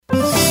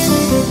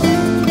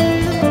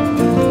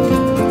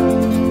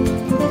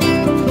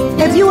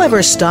you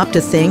ever stop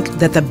to think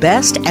that the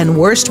best and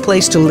worst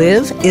place to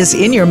live is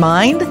in your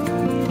mind?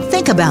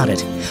 Think about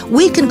it.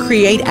 We can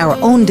create our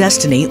own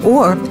destiny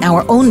or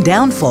our own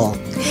downfall.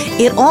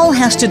 It all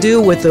has to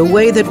do with the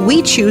way that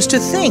we choose to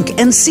think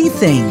and see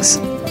things.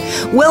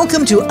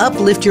 Welcome to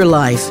Uplift Your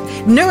Life,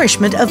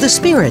 Nourishment of the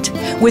Spirit,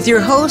 with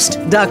your host,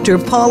 Dr.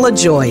 Paula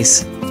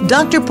Joyce.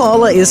 Dr.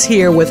 Paula is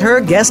here with her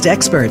guest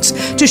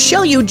experts to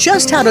show you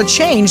just how to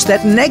change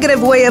that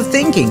negative way of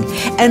thinking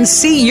and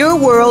see your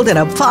world in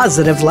a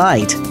positive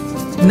light.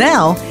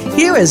 Now,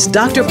 here is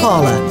Dr.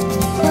 Paula.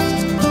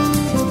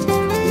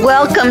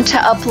 Welcome to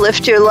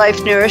Uplift Your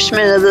Life,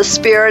 Nourishment of the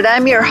Spirit.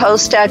 I'm your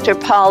host, Dr.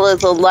 Paula,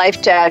 the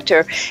Life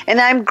Doctor, and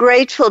I'm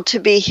grateful to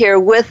be here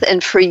with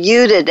and for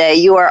you today.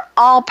 You are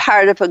all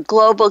part of a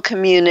global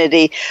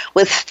community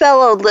with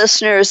fellow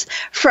listeners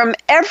from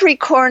every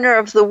corner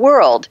of the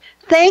world.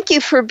 Thank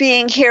you for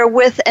being here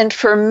with and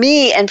for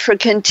me and for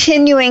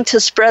continuing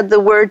to spread the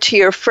word to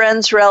your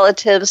friends,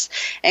 relatives,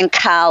 and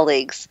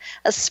colleagues.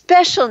 A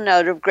special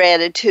note of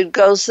gratitude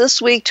goes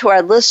this week to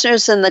our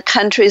listeners in the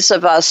countries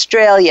of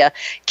Australia,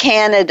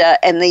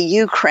 Canada, and the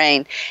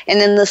Ukraine,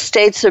 and in the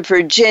states of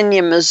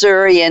Virginia,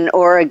 Missouri, and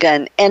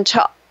Oregon, and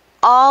to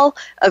all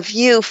of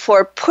you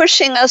for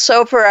pushing us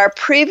over our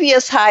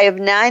previous high of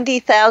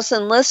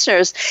 90,000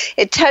 listeners.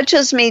 It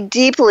touches me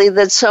deeply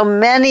that so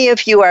many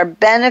of you are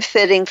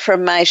benefiting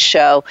from my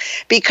show.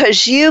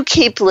 Because you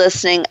keep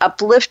listening,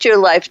 Uplift Your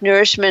Life,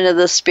 Nourishment of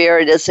the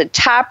Spirit is a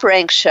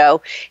top-ranked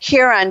show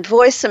here on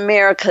Voice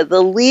America,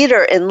 the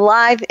leader in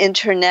live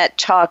internet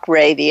talk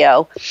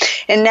radio.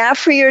 And now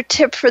for your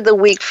tip for the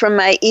week from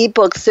my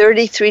ebook,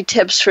 33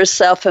 Tips for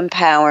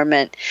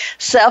Self-Empowerment.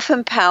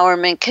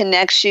 Self-empowerment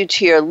connects you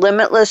to your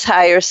limitless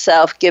higher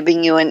self,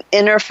 giving you an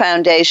inner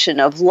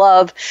foundation of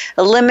love,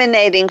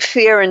 eliminating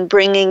fear and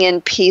bringing in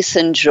peace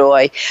and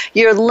joy.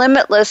 Your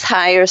limitless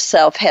higher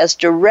self has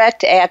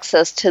direct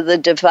access to the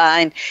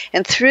divine,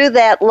 and through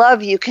that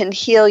love you can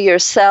heal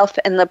yourself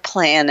and the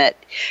planet.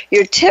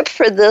 Your tip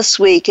for this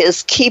week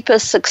is keep a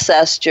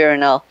success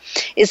journal.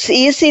 It's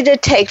easy to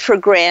take for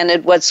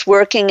granted what's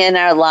working in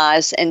our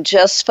lives and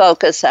just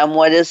focus on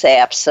what is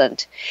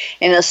absent.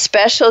 In a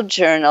special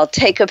journal,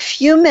 take a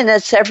few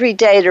minutes every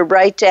day to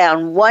write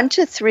down 1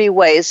 to 3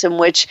 ways in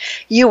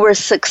which you were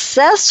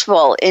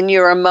successful in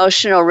your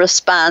emotional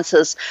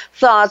responses,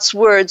 thoughts,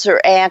 words,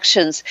 or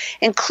actions.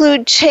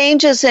 Include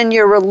changes in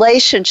your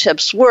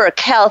relationships, work,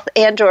 health,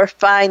 and/or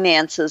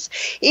finances.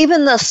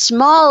 Even the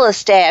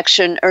smallest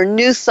action or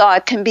new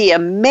thought can be a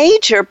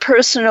major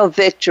personal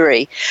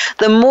victory.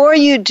 The more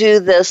you do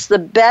this, the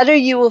better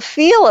you will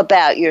feel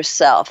about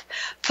yourself.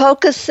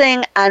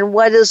 Focusing on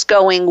what is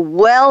going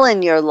well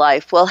in your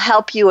life will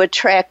help you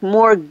attract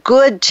more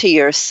good to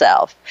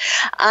yourself.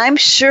 I'm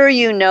sure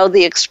you know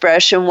the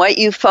expression, what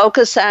you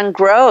focus on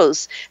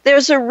grows.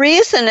 There's a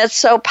reason it's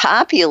so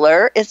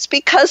popular. It's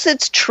because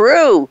it's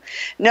true.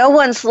 No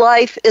one's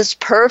life is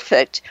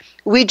perfect.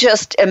 We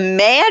just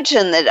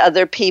imagine that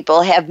other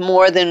people have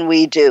more than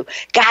we do,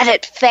 got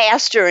it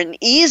faster and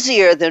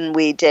easier than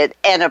we did,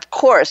 and of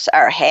course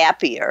are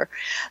happier.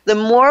 The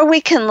more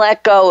we can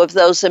let go of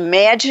those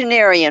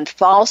imaginary and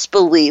false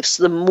beliefs,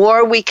 the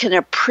more we can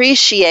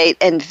appreciate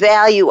and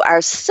value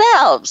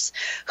ourselves,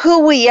 who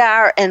we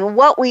are, and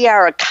what we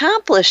are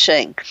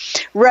accomplishing.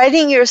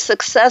 Writing your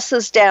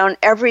successes down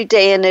every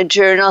day in a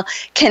journal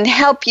can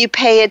help you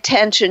pay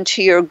attention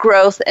to your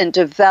growth and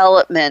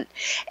development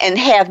and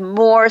have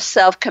more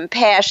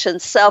self-compassion,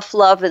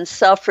 self-love, and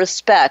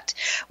self-respect.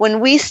 When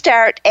we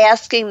start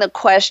asking the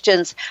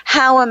questions,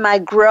 how am I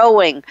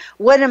growing?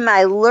 What am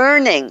I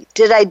learning?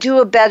 Did I do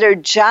a better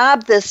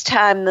job this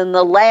time than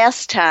the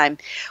last time?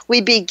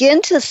 We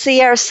begin to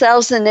see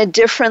ourselves in a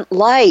different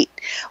light.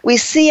 We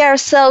see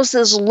ourselves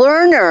as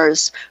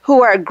learners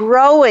who are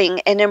growing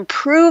and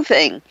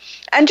improving.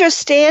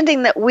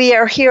 Understanding that we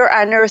are here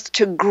on earth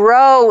to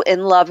grow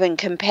in love and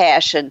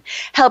compassion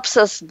helps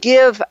us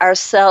give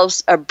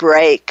ourselves a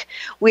break.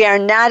 We are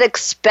not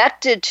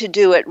expected to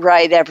do it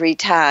right every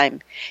time.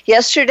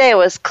 Yesterday I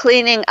was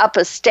cleaning up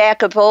a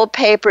stack of old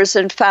papers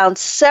and found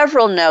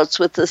several notes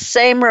with the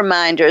same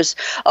reminders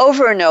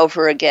over and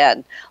over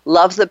again.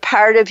 Love the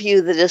part of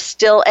you that is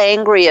still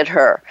angry at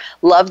her.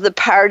 Love the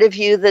part of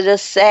you that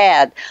is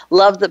sad.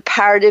 Love the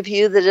part of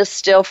you that is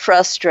still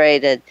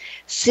frustrated.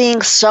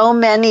 Seeing so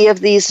many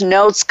of these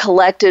notes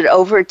collected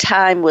over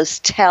time was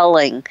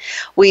telling.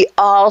 We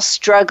all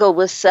struggle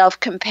with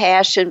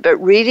self-compassion, but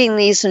reading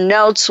these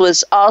notes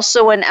was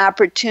also an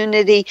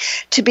opportunity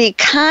to be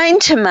kind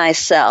to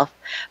myself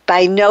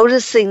by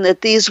noticing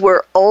that these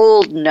were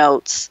old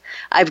notes.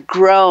 I've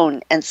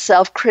grown, and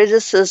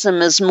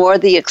self-criticism is more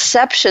the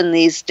exception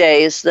these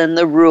days than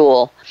the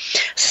rule.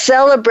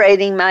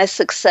 Celebrating my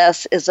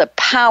success is a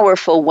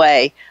powerful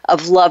way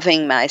of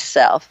loving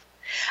myself.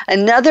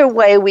 Another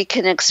way we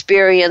can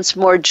experience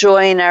more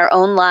joy in our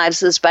own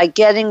lives is by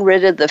getting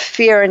rid of the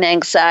fear and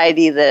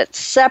anxiety that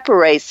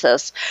separates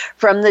us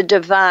from the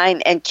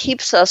divine and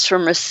keeps us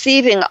from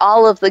receiving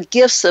all of the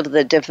gifts of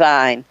the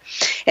divine.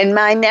 In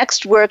my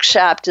next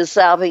workshop,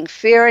 Dissolving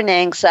Fear and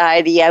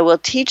Anxiety, I will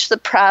teach the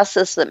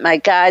process that my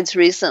guides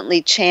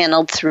recently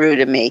channeled through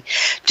to me.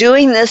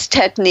 Doing this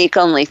technique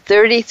only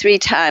 33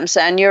 times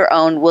on your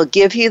own will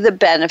give you the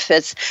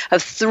benefits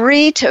of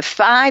 3 to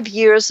 5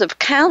 years of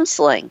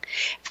counseling.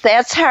 If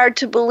that's hard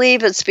to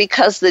believe, it's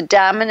because the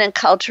dominant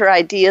culture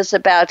ideas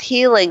about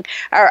healing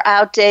are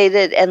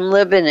outdated and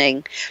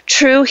limiting.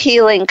 True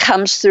healing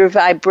comes through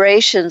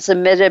vibrations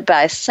emitted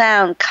by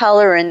sound,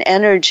 color, and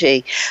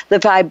energy. The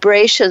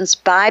vibrations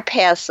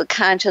bypass the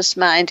conscious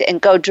mind and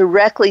go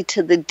directly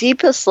to the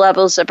deepest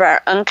levels of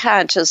our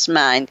unconscious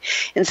mind,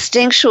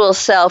 instinctual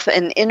self,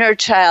 and inner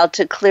child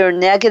to clear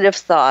negative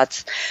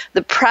thoughts.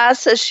 The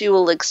process you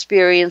will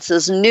experience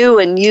is new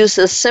and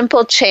uses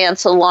simple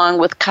chants along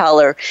with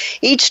color.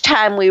 Each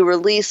time we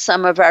release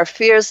some of our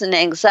fears and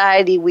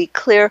anxiety, we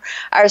clear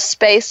our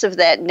space of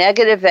that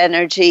negative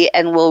energy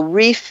and will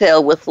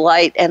refill with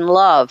light and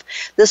love.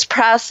 This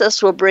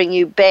process will bring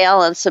you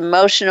balance,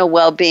 emotional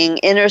well-being,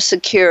 inner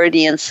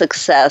security, and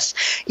success.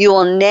 You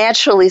will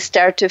naturally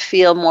start to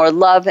feel more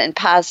love and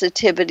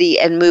positivity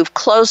and move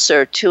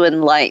closer to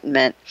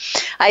enlightenment.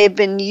 I have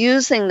been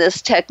using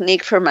this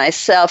technique for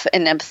myself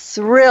and am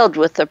thrilled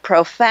with the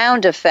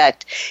profound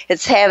effect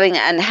it's having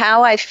on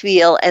how I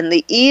feel and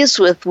the ease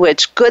with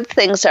which good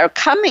things are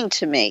coming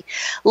to me.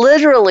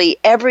 Literally,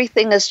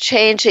 everything is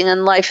changing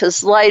and life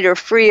is lighter,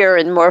 freer,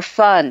 and more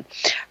fun.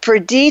 For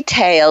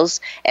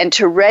details and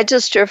to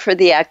register for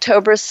the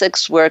October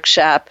 6th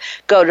workshop,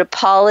 go to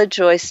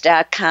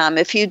paulajoyce.com.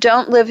 If you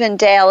don't live in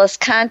Dallas,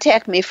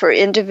 contact me for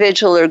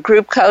individual or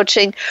group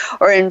coaching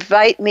or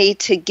invite me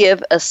to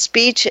give a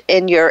speech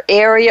in your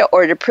area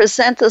or to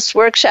present this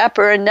workshop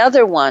or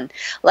another one,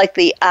 like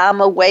the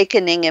I'm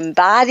Awakening,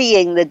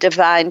 Embodying the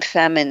Divine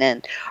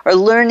Feminine, or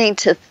Learning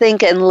to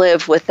Think and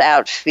Live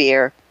Without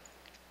Fear.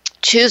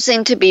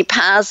 Choosing to be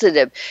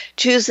positive,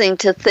 choosing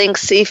to think,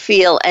 see,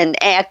 feel,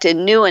 and act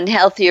in new and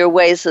healthier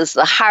ways is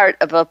the heart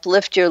of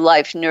Uplift Your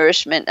Life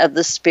Nourishment of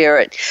the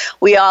Spirit.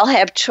 We all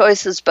have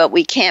choices, but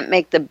we can't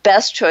make the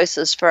best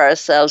choices for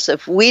ourselves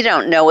if we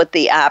don't know what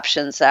the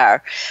options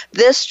are.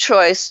 This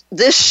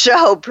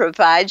show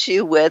provides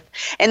you with,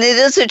 and it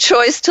is a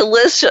choice to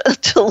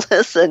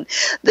listen.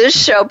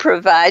 This show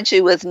provides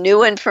you with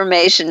new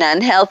information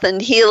on health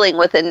and healing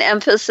with an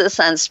emphasis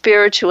on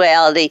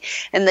spirituality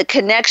and the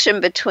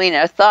connection between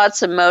our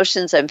thoughts,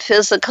 emotions, and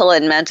physical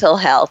and mental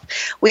health.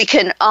 We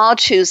can all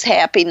choose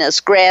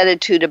happiness,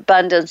 gratitude,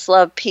 abundance,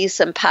 love,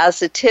 peace, and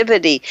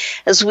positivity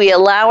as we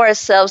allow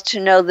ourselves to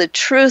know the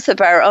truth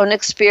of our own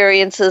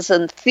experiences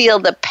and feel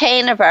the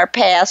pain of our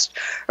past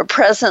or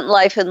present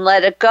life and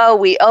let it go.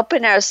 We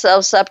open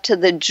ourselves up to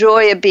the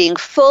joy of being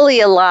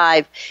fully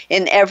alive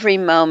in every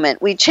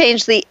moment. We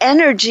change the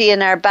energy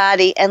in our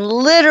body and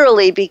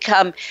literally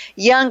become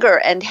younger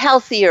and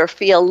healthier,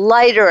 feel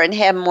lighter, and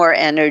have more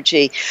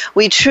energy.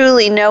 We truly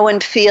know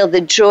and feel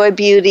the joy,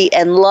 beauty,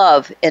 and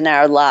love in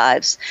our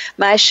lives.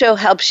 My show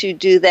helps you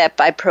do that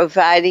by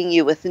providing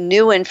you with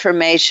new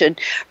information,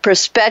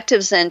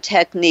 perspectives and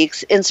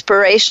techniques,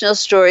 inspirational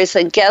stories,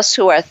 and guests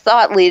who are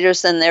thought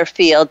leaders in their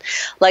field,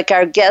 like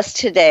our guest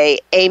today,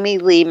 Amy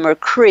Leigh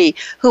Mercree,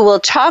 who will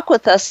talk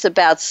with us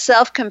about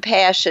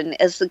self-compassion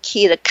as the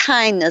key to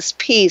kindness,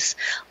 peace,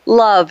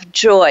 love,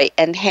 joy,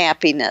 and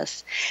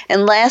happiness.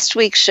 In last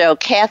week's show,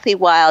 Kathy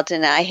Wild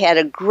and I had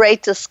a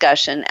great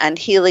discussion on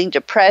healing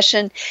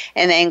depression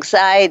and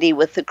anxiety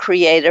with the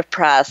creative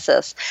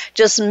process.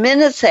 Just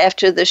minutes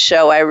after the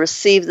show, I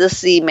received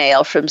this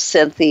email from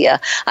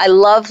Cynthia. I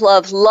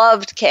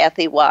loved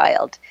Kathy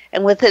Wild.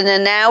 And within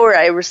an hour,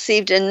 I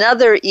received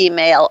another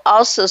email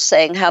also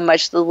saying how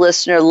much the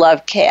listener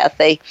loved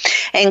Kathy.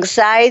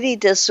 Anxiety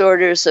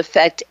disorders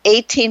affect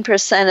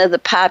 18% of the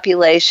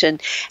population,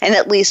 and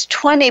at least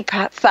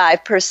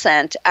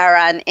 25% are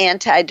on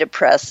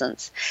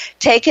antidepressants.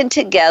 Taken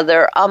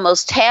together,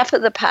 almost half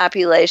of the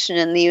population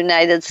in the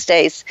United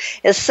States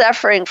is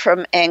suffering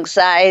from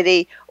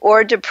anxiety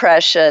or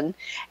depression,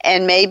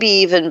 and maybe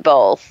even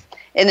both.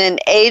 In an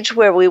age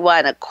where we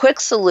want a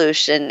quick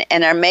solution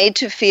and are made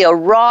to feel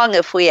wrong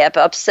if we have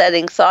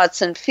upsetting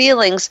thoughts and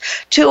feelings,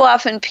 too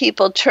often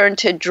people turn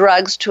to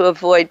drugs to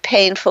avoid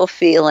painful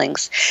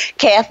feelings.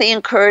 Kathy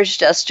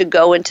encouraged us to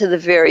go into the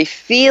very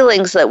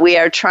feelings that we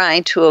are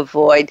trying to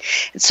avoid.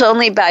 It's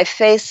only by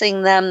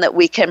facing them that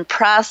we can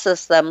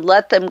process them,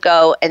 let them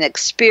go, and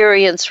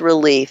experience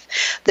relief.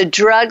 The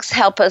drugs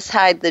help us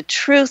hide the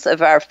truth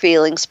of our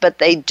feelings, but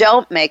they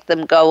don't make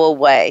them go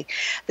away.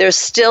 They're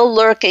still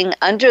lurking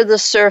under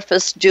the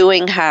surface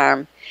doing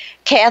harm.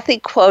 Kathy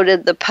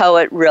quoted the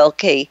poet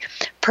Rilke,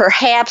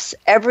 "Perhaps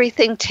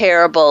everything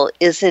terrible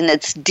is in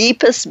its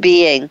deepest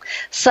being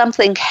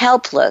something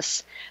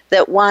helpless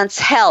that wants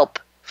help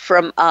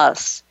from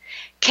us."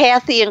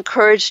 Kathy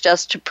encouraged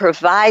us to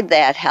provide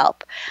that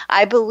help.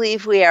 I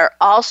believe we are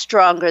all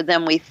stronger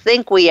than we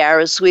think we are.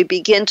 As we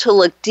begin to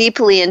look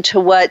deeply into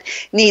what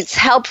needs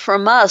help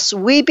from us,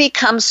 we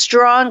become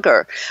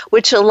stronger,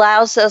 which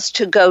allows us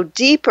to go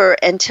deeper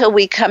until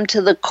we come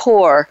to the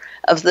core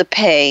of the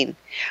pain.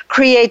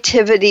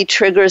 Creativity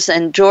triggers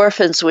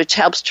endorphins, which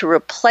helps to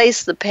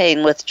replace the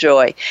pain with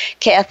joy.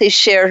 Kathy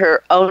shared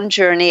her own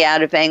journey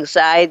out of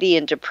anxiety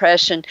and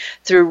depression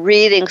through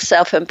reading,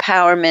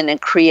 self-empowerment, and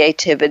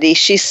creativity.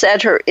 She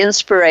said her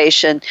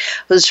inspiration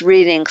was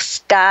reading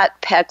Scott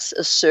Peck's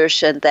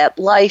assertion that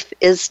life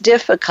is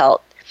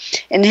difficult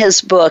in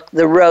his book,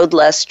 The Road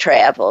Less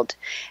Traveled.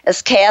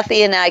 As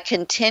Kathy and I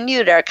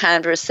continued our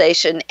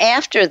conversation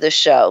after the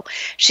show,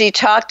 she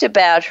talked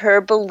about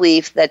her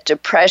belief that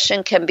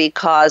depression can be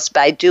caused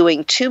by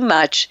doing too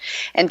much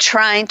and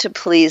trying to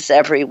please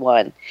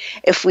everyone.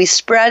 If we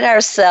spread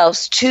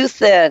ourselves too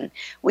thin,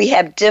 we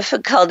have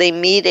difficulty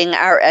meeting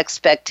our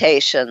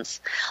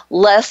expectations.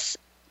 Less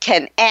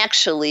can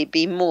actually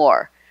be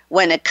more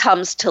when it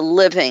comes to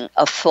living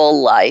a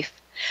full life.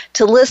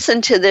 To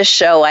listen to this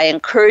show, I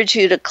encourage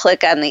you to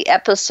click on the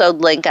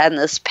episode link on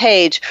this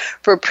page.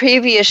 For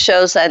previous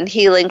shows on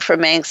healing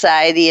from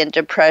anxiety and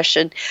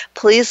depression,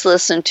 please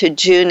listen to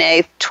June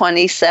 8th,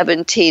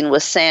 2017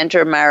 with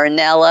Sandra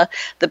Marinella,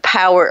 The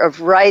Power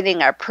of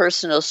Writing Our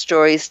Personal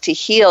Stories to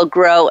Heal,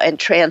 Grow, and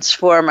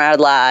Transform Our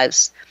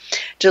Lives.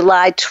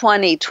 July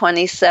 20,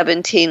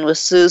 2017 with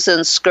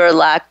Susan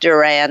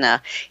Skurlock-Durana,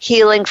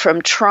 Healing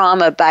from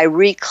Trauma by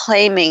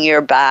Reclaiming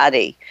Your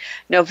Body.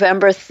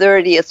 November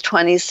 30th,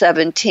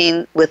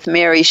 2017 with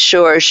Mary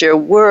Shores, Your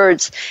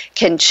Words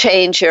Can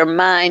Change Your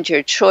Mind,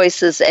 Your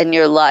Choices, and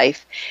Your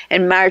Life.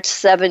 And March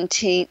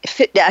 15th,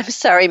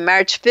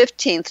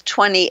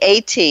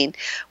 2018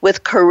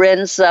 with Corinne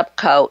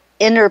Zupko,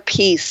 Inner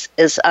Peace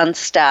is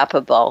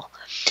Unstoppable.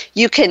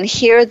 You can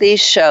hear these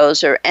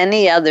shows or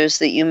any others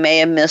that you may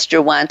have missed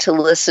or want to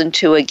listen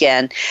to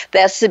again.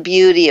 That's the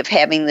beauty of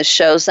having the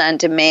shows on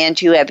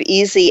demand. You have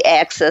easy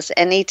access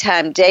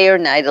anytime, day or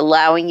night,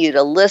 allowing you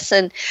to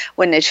listen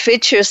when it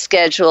fits your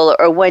schedule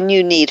or when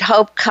you need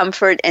hope,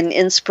 comfort, and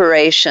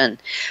inspiration.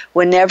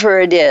 Whenever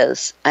it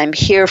is, I'm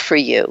here for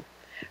you.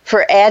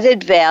 For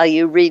added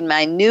value, read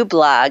my new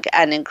blog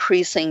on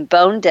increasing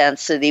bone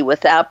density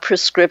without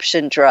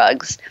prescription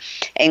drugs.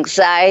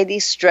 Anxiety,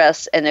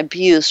 stress, and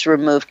abuse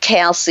remove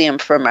calcium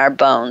from our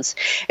bones.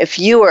 If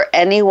you or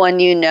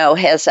anyone you know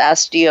has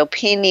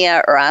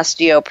osteopenia or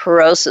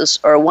osteoporosis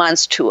or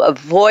wants to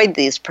avoid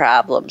these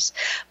problems,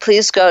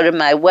 please go to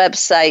my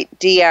website,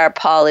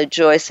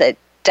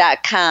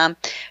 drpaulajoyce.com,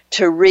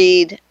 to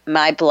read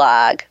my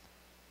blog.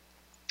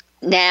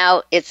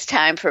 Now it's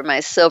time for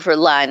my silver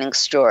lining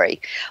story.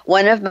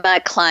 One of my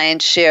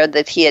clients shared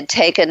that he had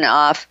taken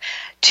off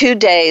 2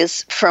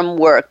 days from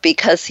work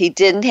because he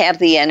didn't have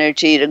the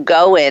energy to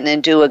go in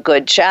and do a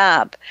good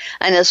job.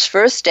 On his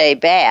first day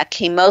back,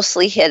 he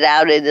mostly hid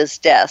out at his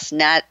desk,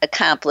 not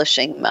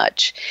accomplishing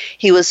much.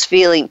 He was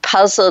feeling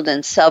puzzled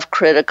and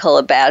self-critical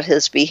about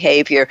his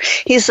behavior.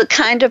 He's the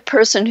kind of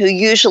person who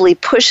usually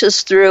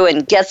pushes through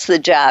and gets the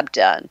job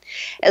done.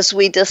 As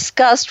we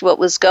discussed what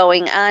was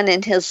going on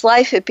in his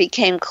life, it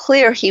became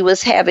clear he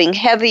was having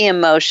heavy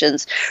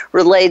emotions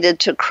related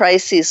to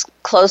crises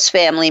close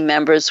family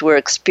members were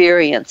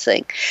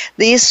experiencing.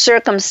 These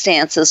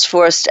circumstances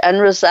forced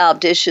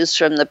unresolved issues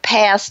from the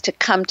past to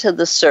come to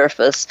the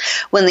surface.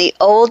 When the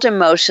old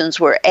emotions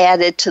were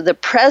added to the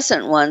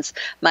present ones,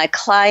 my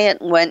client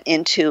went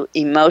into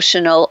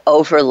emotional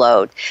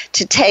overload.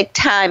 To take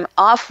time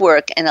off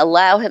work and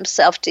allow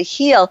himself to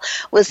heal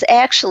was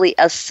actually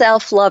a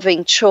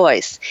self-loving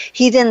choice.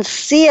 He didn't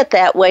see it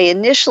that way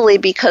initially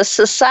because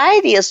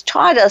society has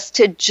taught us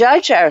to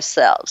judge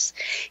ourselves.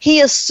 He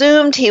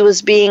assumed he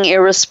was being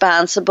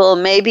irresponsible,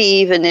 maybe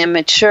even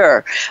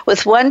immature.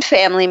 With one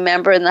family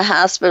member in the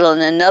hospital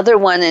and another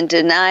one in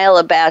denial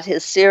about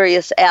his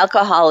serious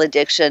alcohol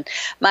addiction,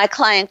 my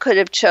client could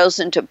have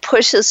chosen to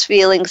push his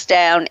feelings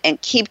down and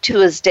keep to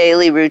his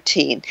daily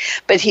routine.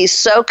 But he's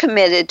so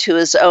committed to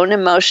his own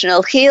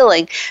emotional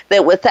healing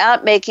that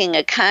without making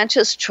a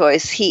conscious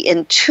choice, he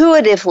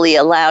intuitively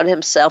allowed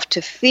himself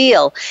to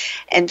feel,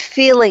 and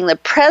feeling the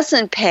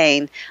present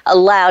pain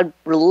allowed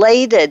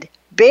related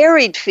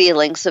buried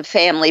feelings of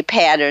family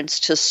patterns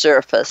to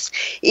surface.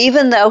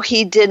 Even though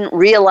he didn't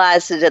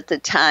realize it at the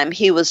time,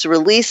 he was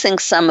releasing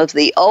some of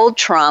the old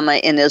trauma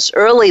in his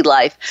early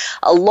life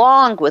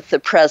along with the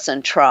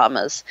present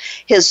traumas.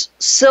 His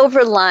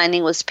silver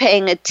lining was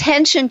paying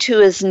attention to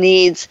his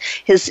needs,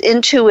 his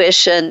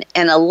intuition,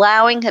 and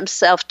allowing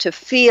himself to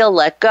feel,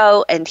 let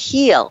go, and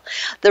heal.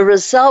 The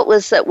result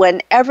was that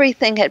when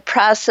everything had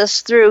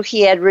processed through,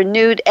 he had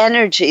renewed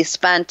energy,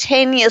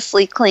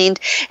 spontaneously cleaned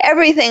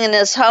everything in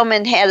his home,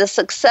 and had a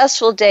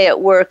successful day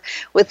at work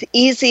with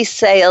easy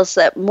sales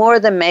that more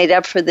than made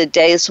up for the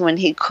days when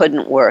he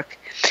couldn't work.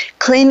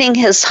 Cleaning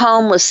his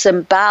home was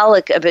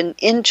symbolic of an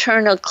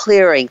internal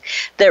clearing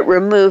that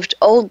removed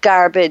old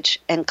garbage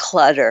and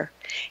clutter.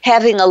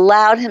 Having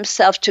allowed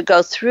himself to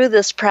go through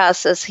this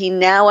process, he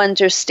now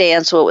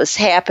understands what was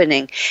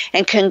happening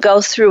and can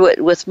go through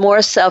it with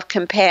more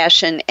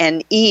self-compassion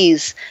and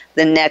ease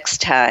the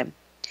next time.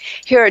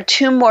 Here are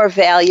 2 more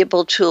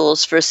valuable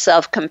tools for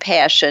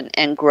self-compassion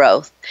and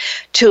growth.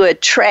 To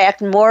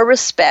attract more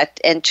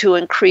respect and to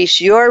increase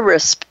your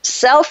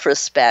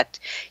self-respect,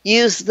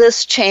 use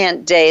this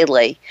chant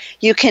daily.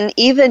 You can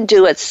even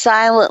do it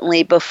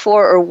silently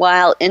before or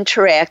while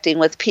interacting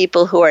with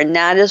people who are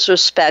not as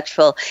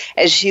respectful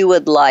as you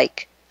would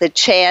like. The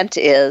chant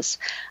is,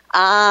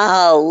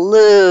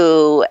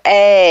 A-Lu,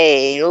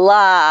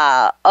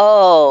 A-La,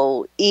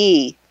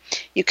 O-E.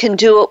 You can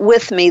do it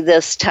with me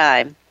this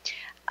time.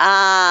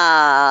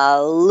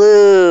 A-Lu,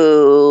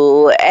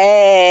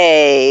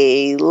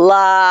 A-La,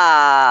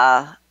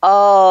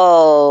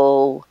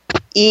 O-E.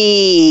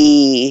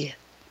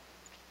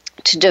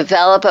 To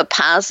develop a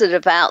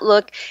positive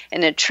outlook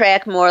and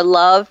attract more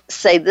love,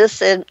 say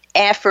this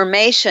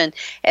affirmation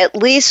at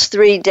least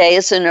 3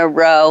 days in a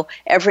row,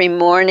 every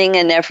morning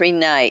and every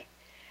night.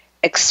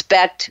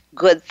 Expect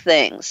good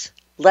things.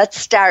 Let's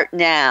start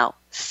now.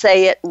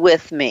 Say it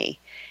with me.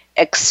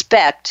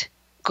 Expect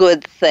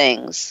good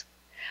things.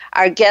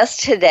 Our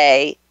guest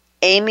today,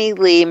 Amy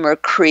Leigh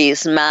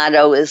Mercree's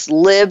motto is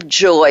live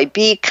joy,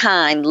 be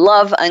kind,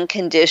 love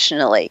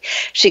unconditionally.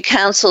 She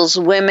counsels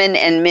women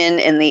and men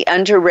in the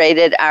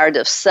underrated art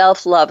of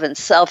self-love and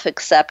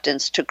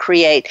self-acceptance to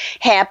create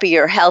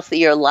happier,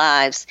 healthier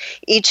lives.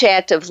 Each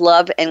act of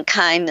love and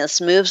kindness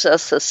moves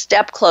us a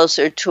step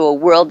closer to a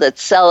world that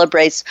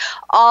celebrates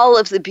all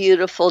of the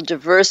beautiful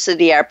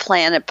diversity our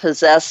planet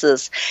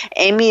possesses.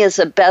 Amy is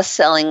a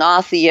best-selling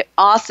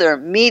author,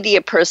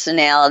 media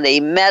personality,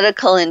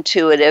 medical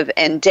intuitive,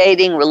 and dating,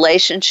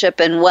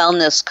 relationship, and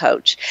wellness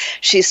coach.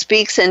 She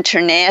speaks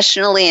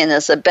internationally and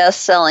is a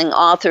best-selling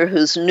author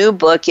whose new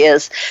book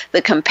is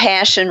The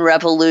Compassion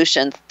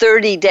Revolution,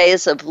 30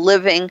 Days of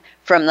Living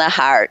from the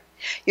Heart.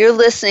 You're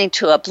listening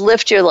to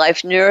Uplift Your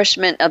Life,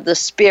 Nourishment of the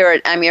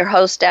Spirit. I'm your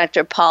host,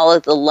 Dr. Paula,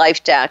 the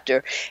Life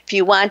Doctor. If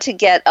you want to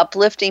get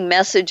uplifting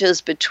messages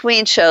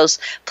between shows,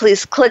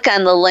 please click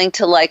on the link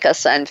to like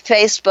us on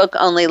Facebook.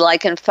 Only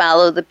like and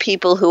follow the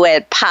people who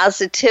add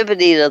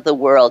positivity to the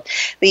world.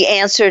 The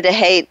answer to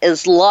hate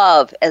is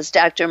love. As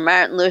Dr.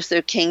 Martin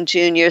Luther King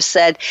Jr.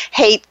 said,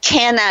 hate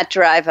cannot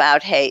drive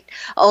out hate.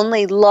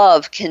 Only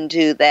love can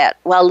do that.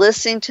 While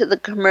listening to the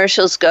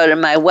commercials, go to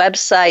my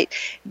website,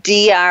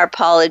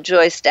 drpaulajoyce.com,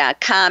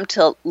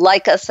 to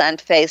like us on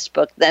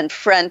Facebook, then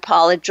friend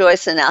Paula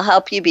Joyce, and I'll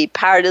help you be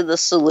part of the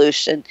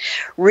solution.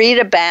 Read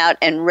about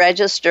and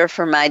register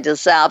for my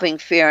Dissolving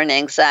Fear and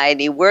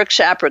Anxiety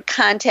workshop, or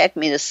contact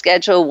me to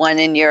schedule one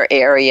in your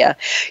area.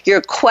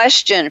 Your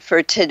question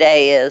for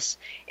today is,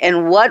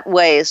 in what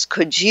ways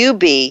could you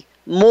be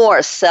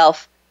more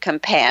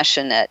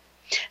self-compassionate?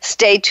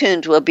 Stay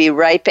tuned. We'll be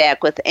right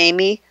back with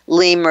Amy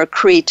Leigh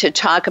Mercree to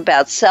talk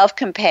about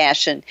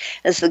self-compassion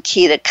as the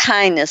key to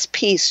kindness,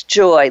 peace,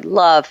 joy,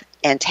 love,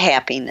 and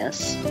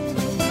happiness.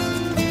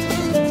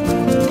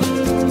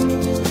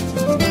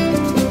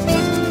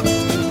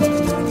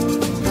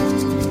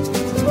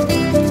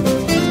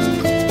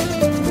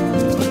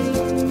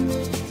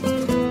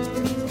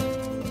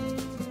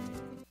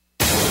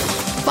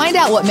 Find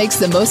out what makes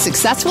the most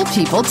successful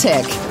people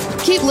tick.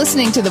 Keep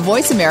listening to the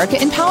Voice America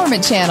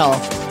Empowerment Channel.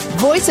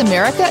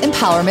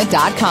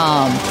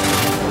 VoiceAmericaEmpowerment.com.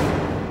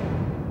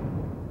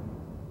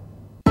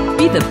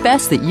 Be the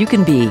best that you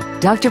can be.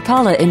 Dr.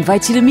 Paula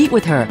invites you to meet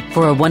with her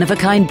for a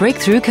one-of-a-kind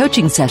breakthrough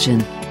coaching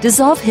session.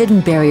 Dissolve hidden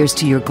barriers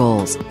to your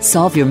goals,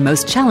 solve your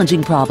most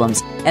challenging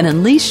problems, and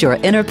unleash your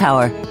inner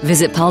power.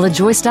 Visit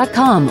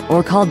paulajoyce.com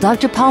or call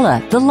Dr. Paula,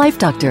 the Life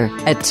Doctor,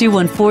 at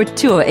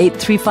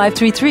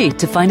 214-208-3533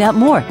 to find out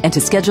more and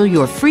to schedule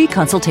your free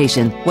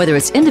consultation. Whether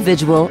it's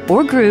individual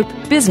or group,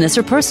 business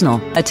or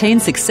personal, attain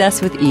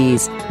success with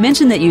ease.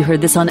 Mention that you heard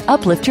this on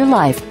Uplift Your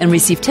Life and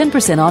receive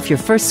 10% off your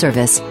first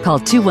service. Call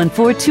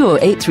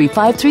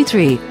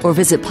 214-208-3533 or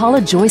visit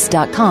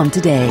paulajoyce.com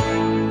today.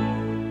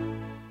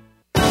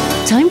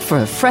 Time for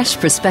a fresh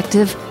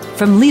perspective.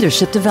 From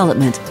leadership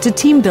development to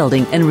team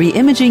building and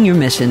re-imaging your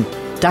mission,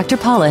 Dr.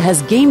 Paula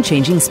has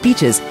game-changing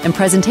speeches and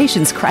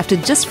presentations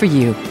crafted just for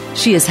you.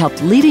 She has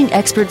helped leading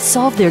experts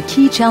solve their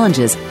key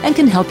challenges and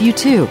can help you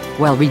too,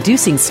 while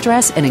reducing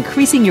stress and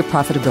increasing your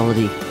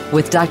profitability.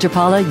 With Dr.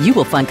 Paula, you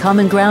will find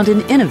common ground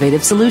and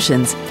innovative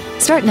solutions.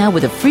 Start now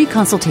with a free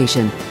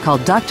consultation. Call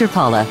Dr.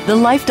 Paula, the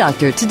Life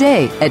Doctor,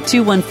 today at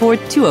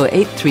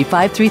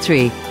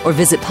 214-208-3533 or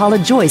visit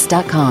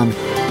paulajoyce.com.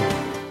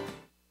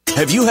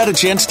 Have you had a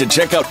chance to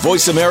check out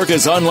Voice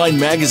America's online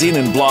magazine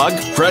and blog,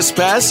 Press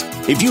Pass?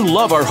 If you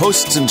love our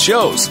hosts and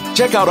shows,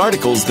 check out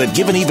articles that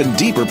give an even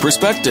deeper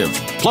perspective.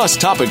 Plus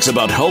topics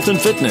about health and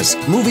fitness,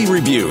 movie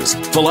reviews,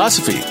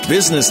 philosophy,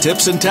 business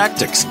tips and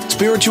tactics,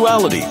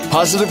 spirituality,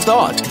 positive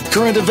thought,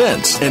 current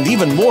events, and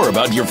even more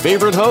about your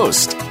favorite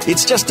host.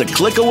 It's just a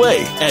click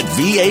away at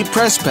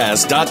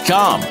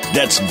vapresspass.com.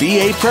 That's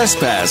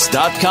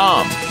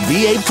vapresspass.com.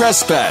 VA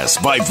Press Pass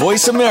by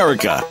Voice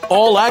America.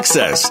 All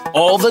access,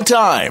 all the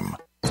time.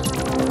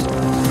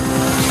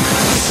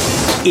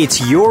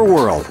 It's your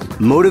world.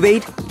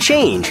 Motivate,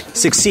 change,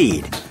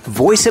 succeed.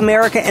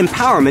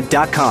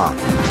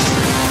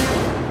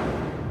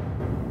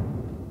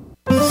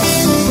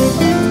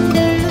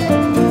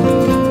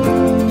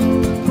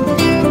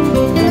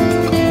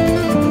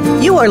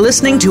 You are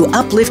listening to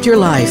Uplift Your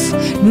Life,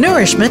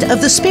 Nourishment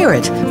of the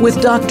Spirit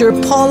with Dr.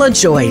 Paula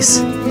Joyce.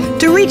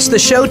 To reach the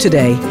show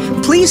today,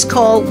 please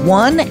call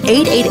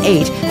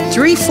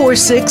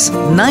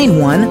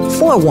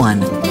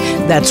 1-888-346-9141.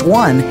 That's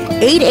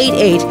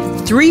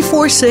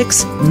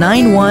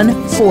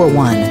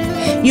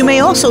 1-888-346-9141. You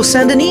may also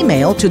send an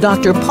email to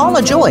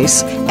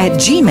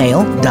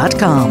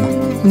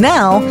drpaulajoyce@gmail.com.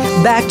 Now,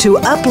 back to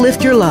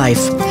Uplift Your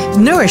Life,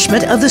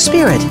 Nourishment of the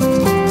Spirit.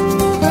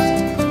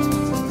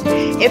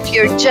 If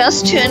you're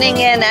just tuning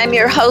in, I'm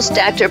your host,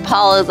 Dr.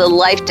 Paula, the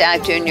Life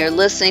Doctor, and you're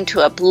listening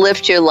to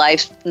Uplift Your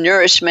Life,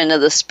 Nourishment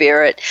of the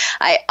Spirit.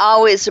 I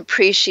always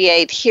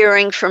appreciate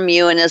hearing from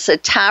you, and as a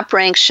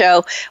top-ranked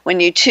show,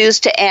 when you choose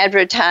to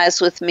advertise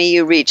with me,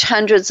 you reach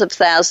hundreds of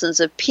thousands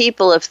of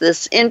people. If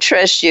this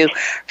interests you,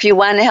 if you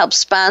want to help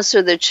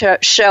sponsor the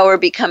show or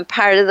become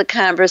part of the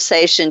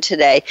conversation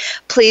today,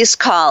 please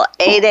call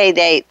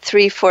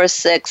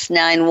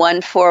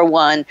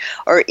 888-346-9141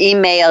 or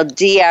email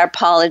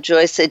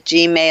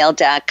drpaulajoyce@gmail.com.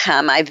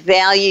 I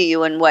value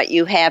you and what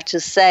you have to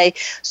say,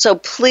 so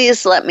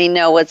please let me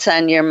know what's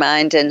on your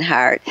mind and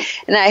heart.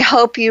 And I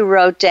hope you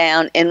wrote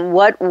down in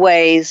what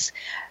ways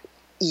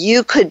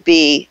you could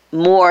be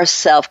more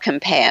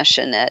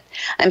self-compassionate.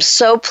 I'm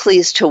so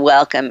pleased to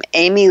welcome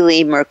Amy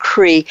Leigh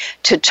Mercree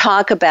to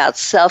talk about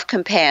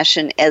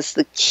self-compassion as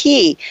the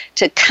key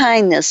to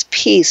kindness,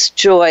 peace,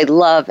 joy,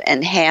 love,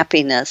 and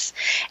happiness.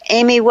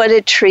 Amy, what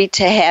a treat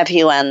to have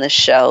you on the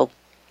show.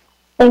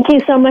 Thank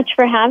you so much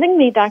for having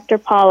me, Dr.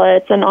 Paula.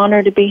 It's an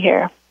honor to be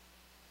here.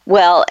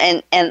 Well,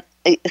 and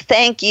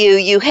thank you.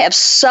 You have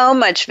so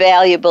much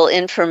valuable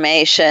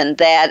information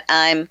that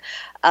I'm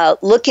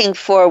looking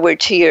forward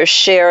to your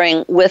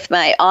sharing with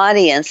my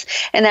audience.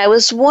 And I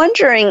was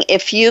wondering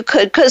if you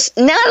could, because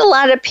not a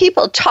lot of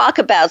people talk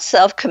about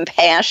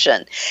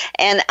self-compassion.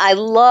 And I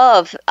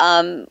love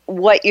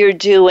what you're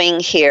doing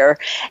here.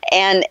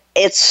 And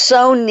it's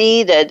so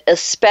needed,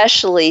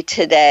 especially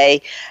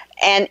today.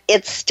 And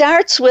it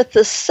starts with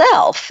the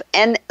self.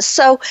 And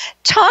so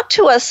talk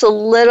to us a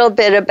little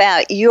bit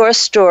about your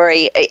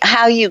story,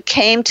 how you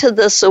came to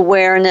this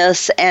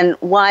awareness and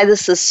why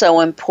this is so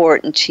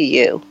important to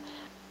you.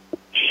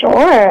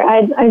 Sure,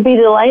 I'd be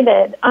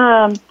delighted.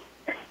 I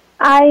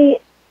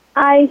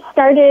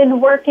started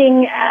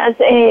working as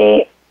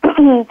a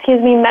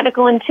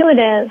medical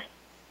intuitive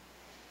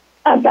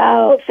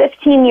about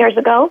 15 years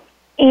ago.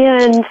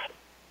 And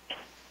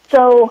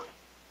so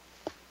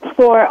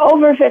for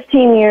over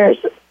 15 years,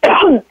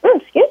 for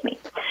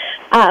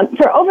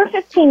over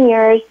 15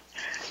 years,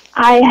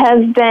 I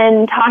have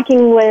been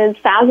talking with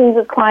thousands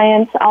of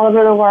clients all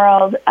over the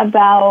world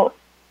about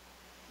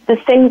the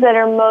things that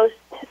are most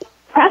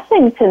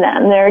pressing to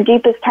them, their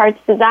deepest heart's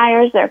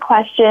desires, their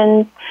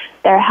questions,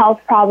 their health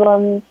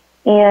problems.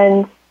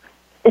 And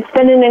it's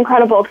been an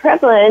incredible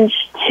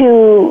privilege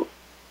to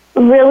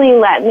really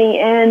let me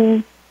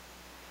in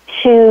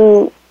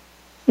to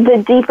the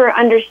deeper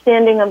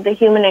understanding of the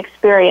human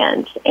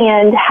experience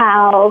and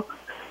how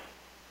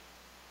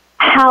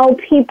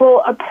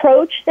people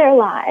approach their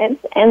lives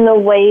and the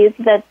ways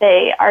that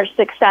they are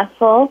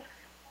successful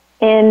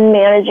in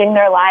managing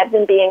their lives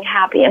and being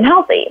happy and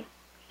healthy.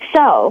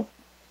 So,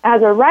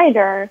 as a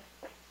writer,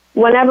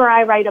 whenever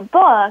I write a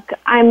book,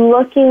 I'm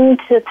looking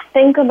to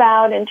think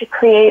about and to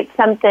create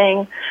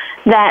something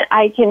that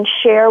I can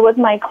share with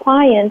my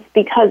clients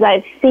because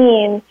I've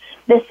seen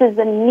this is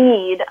a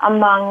need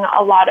among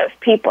a lot of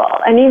people.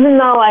 And even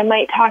though I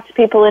might talk to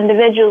people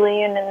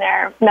individually and in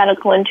their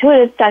medical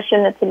intuitive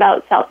session, it's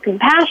about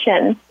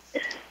self-compassion,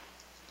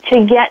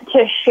 to get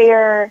to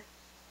share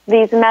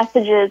these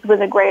messages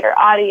with a greater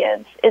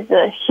audience is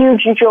a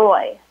huge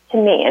joy to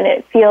me, and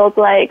it feels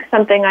like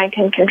something I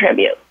can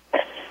contribute.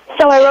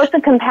 So I wrote The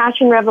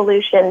Compassion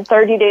Revolution,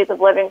 30 Days of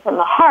Living from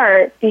the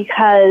Heart,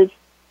 because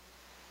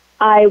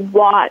I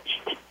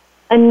watched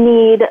a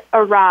need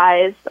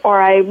arise,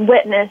 or I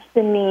witnessed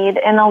a need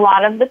in a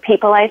lot of the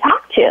people I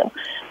talked to,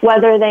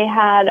 whether they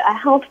had a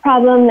health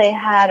problem, they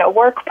had a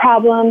work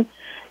problem,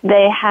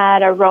 they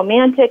had a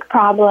romantic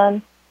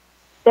problem.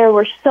 There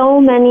were so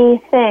many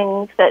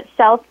things that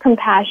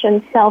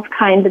self-compassion,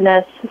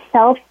 self-kindness,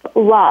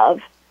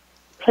 self-love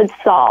could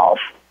solve.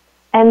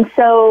 And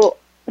so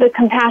the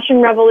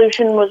Compassion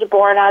Revolution was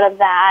born out of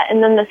that.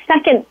 And then the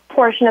second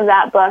portion of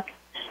that book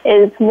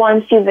is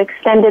once you've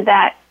extended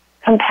that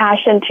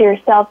compassion to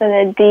yourself in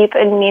a deep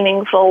and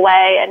meaningful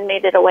way and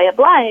made it a way of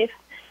life,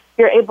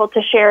 you're able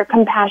to share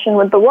compassion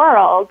with the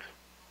world.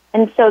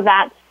 And so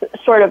that's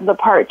sort of the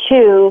part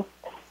two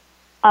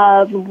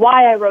of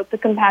why I wrote The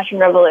Compassion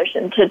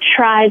Revolution, to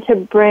try to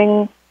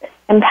bring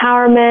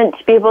empowerment,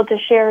 to be able to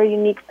share a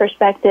unique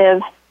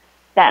perspective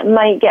that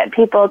might get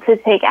people to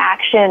take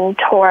action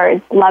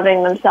towards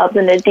loving themselves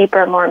in a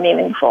deeper, more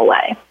meaningful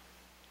way.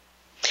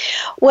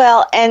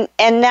 Well, and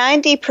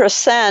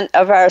 90%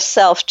 of our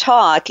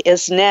self-talk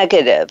is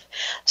negative.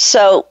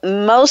 So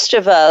most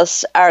of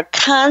us are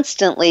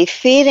constantly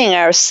feeding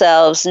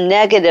ourselves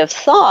negative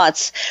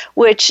thoughts,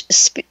 which,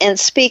 in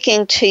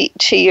speaking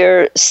to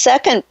your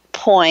second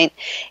point,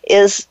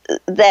 is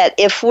that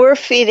if we're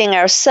feeding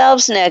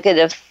ourselves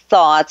negative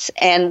thoughts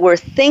and we're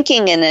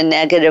thinking in a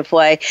negative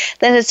way,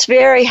 then it's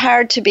very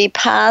hard to be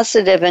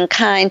positive and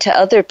kind to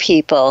other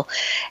people.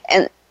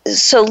 And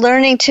so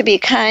learning to be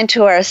kind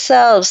to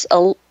ourselves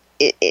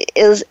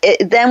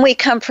then we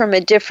come from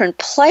a different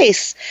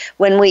place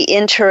when we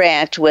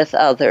interact with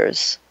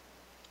others.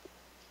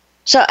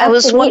 So I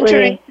was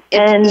wondering,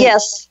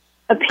 yes,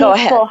 a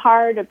peaceful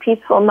heart, a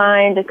peaceful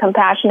mind, a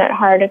compassionate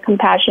heart, a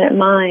compassionate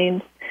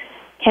mind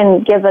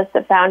can give us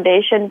a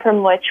foundation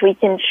from which we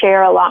can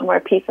share a lot more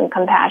peace and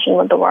compassion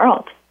with the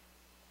world.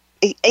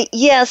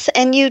 Yes,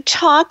 and you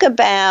talk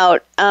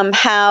about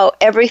how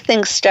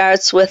everything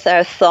starts with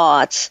our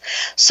thoughts.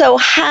 So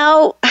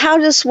how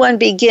does one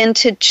begin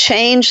to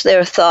change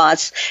their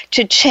thoughts,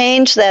 to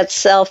change that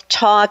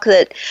self-talk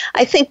that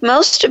I think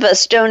most of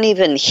us don't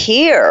even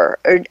hear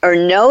or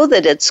know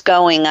that it's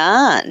going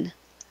on?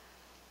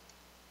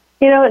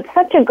 You know, it's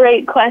such a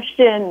great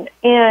question,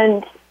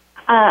 and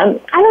I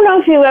don't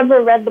know if you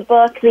ever read the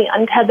book, The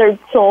Untethered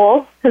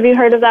Soul. Have you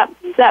heard of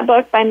that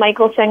book by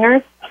Michael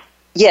Singer?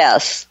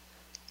 Yes.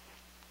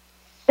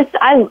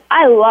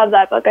 I love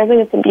that book. I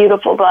think it's a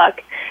beautiful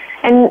book.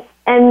 And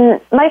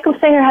Michael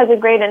Singer has a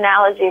great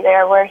analogy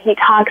there where he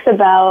talks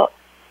about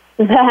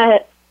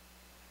that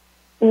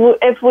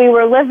if we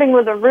were living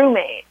with a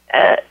roommate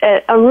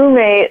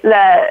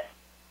that,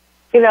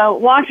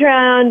 walked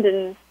around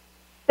and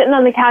sitting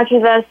on the couch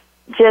with us,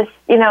 just,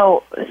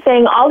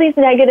 saying all these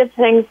negative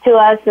things to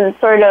us and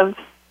sort of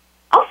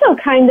also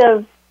kind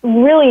of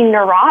really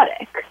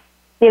neurotic.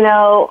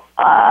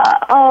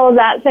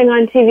 That thing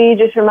on TV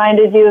just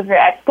reminded you of your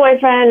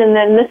ex-boyfriend, and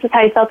then this is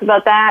how you felt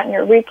about that, and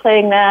you're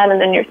replaying that,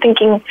 and then you're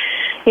thinking,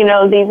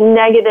 these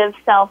negative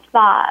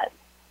self-thoughts.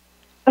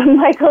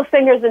 Michael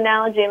Singer's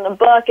analogy in the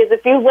book is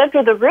if you lived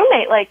with a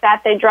roommate like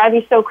that, they'd drive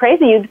you so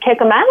crazy you'd kick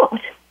them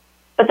out.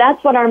 But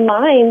that's what our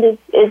mind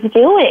is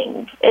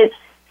doing. It's,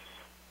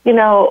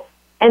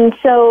 and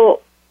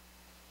so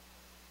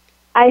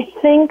I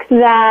think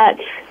that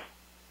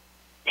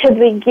to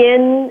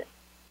begin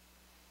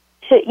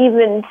to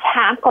even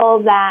tackle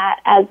that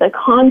as a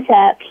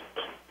concept,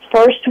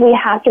 first we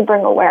have to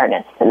bring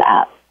awareness to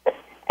that.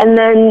 And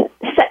then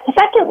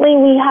secondly,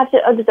 we have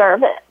to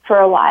observe it for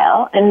a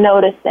while and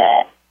notice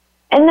it.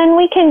 And then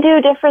we can do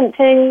different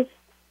things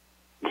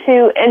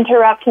to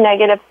interrupt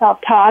negative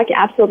self-talk,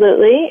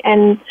 absolutely.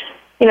 And,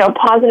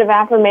 positive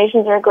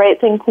affirmations are a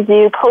great thing to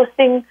do.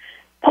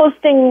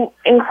 Posting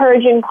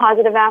encouraging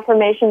positive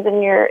affirmations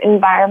in your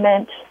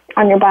environment,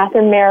 on your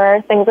bathroom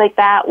mirror, things like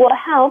that will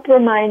help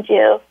remind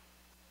you.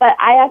 But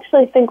I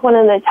actually think one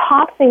of the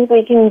top things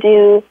we can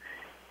do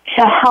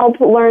to help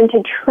learn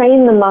to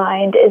train the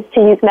mind is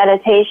to use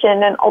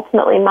meditation and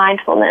ultimately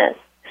mindfulness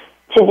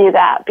to do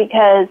that,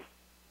 because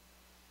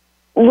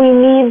we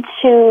need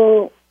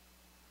to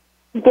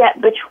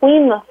get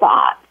between the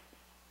thoughts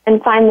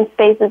and find the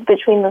spaces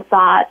between the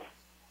thoughts,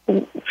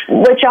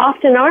 which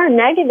often are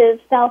negative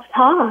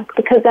self-talk,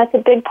 because that's a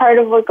big part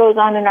of what goes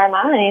on in our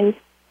minds.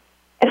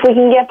 If we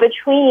can get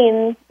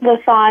between the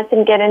thoughts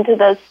and get into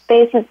those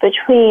spaces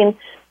between,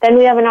 then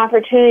we have an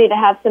opportunity to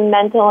have some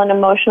mental and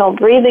emotional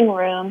breathing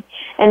room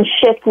and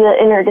shift the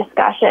inner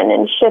discussion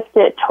and shift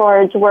it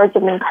towards words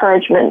of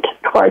encouragement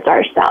towards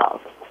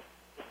ourselves.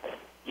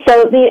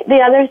 So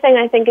the other thing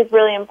I think is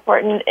really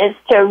important is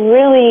to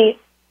really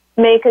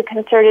make a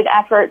concerted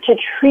effort to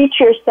treat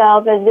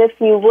yourself as if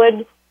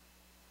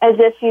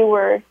you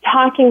were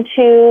talking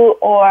to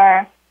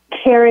or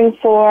caring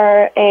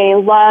for a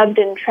loved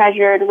and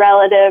treasured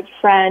relative,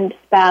 friend,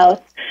 spouse,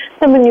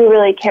 someone you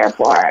really care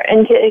for,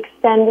 and to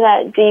extend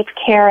that deep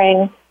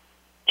caring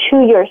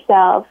to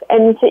yourself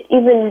and to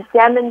even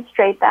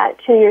demonstrate that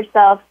to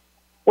yourself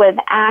with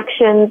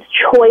actions,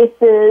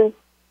 choices,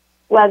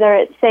 whether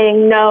it's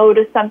saying no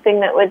to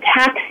something that would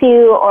tax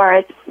you, or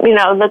it's,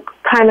 the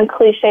kind of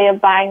cliche of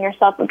buying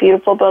yourself a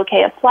beautiful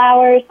bouquet of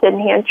flowers to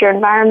enhance your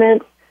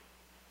environment.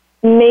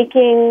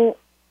 Making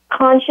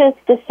conscious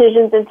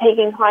decisions and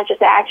taking conscious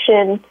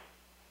action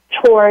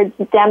towards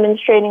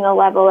demonstrating a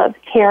level of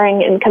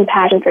caring and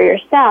compassion for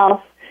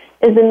yourself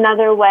is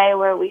another way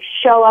where we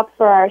show up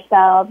for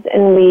ourselves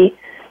and we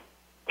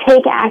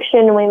take action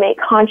and we make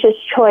conscious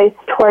choice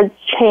towards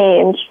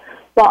change,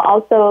 while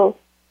also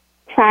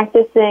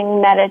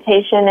practicing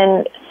meditation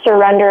and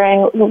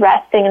surrendering,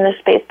 resting in the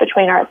space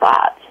between our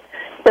thoughts.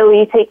 So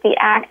we take the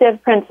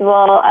active principle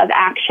of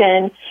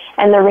action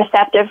and the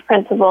receptive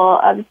principle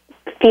of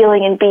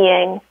feeling and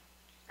being,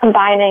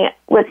 combining it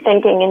with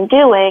thinking and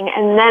doing,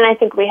 and then I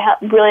think we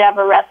really have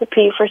a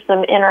recipe for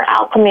some inner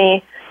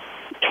alchemy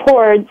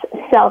towards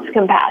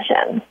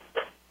self-compassion.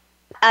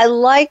 I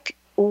like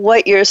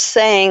what you're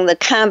saying, the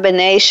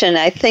combination,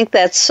 I think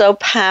that's so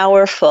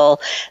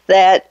powerful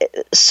that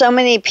so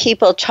many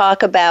people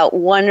talk about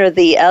one or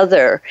the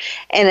other,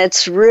 and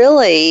it's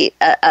really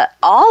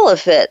all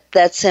of it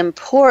that's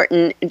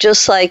important,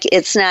 just like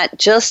it's not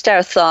just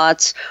our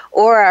thoughts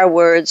or our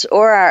words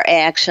or our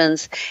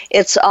actions,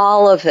 it's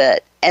all of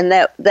it, and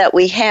that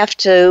we have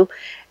to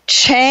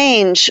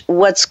change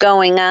what's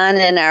going on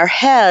in our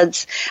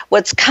heads,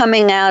 what's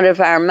coming out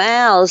of our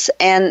mouths,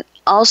 and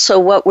also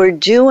what we're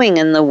doing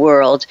in the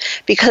world.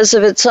 Because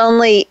if it's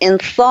only in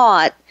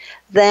thought,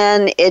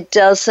 then it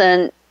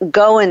doesn't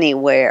go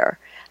anywhere.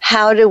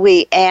 How do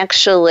we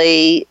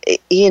actually,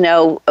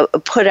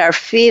 put our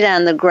feet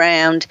on the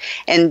ground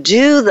and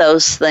do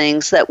those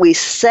things that we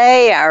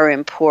say are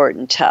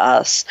important to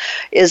us?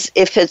 Is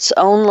if it's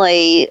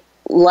only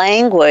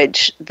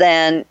language,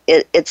 then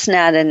it's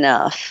not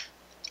enough.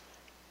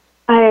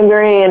 I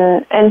agree,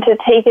 and to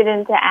take it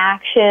into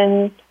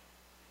action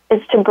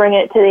is to bring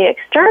it to the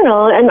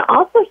external, and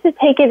also to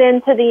take it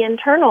into the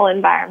internal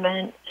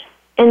environment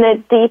in a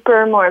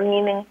deeper, more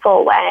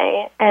meaningful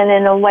way, and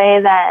in a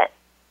way that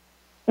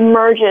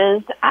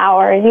merges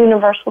our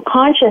universal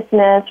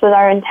consciousness with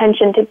our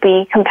intention to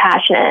be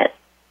compassionate.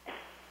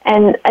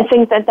 And I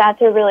think that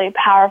that's a really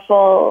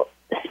powerful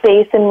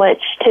space in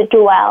which to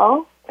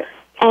dwell.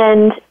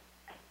 And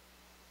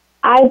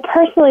I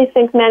personally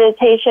think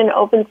meditation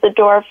opens the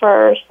door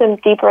for some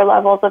deeper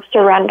levels of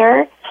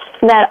surrender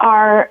that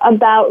are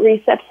about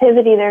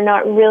receptivity. They're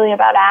not really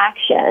about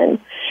action.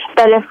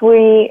 But if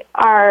we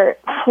are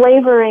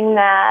flavoring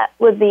that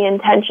with the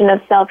intention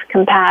of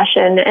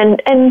self-compassion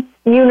and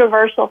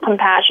universal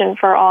compassion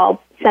for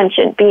all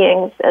sentient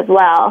beings as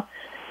well,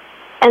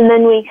 and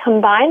then we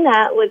combine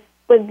that with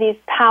these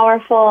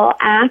powerful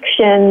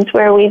actions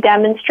where we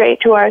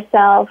demonstrate to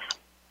ourselves,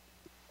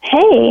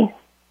 hey,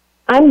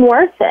 I'm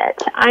worth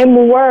it.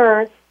 I'm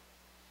worth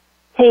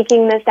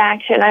taking this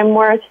action. I'm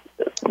worth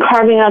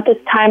carving out this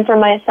time for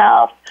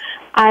myself.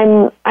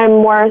 I'm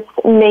worth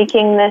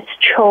making this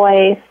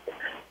choice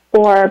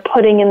or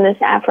putting in this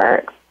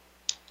effort.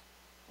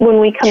 When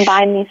we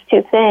combine these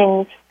two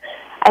things,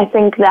 I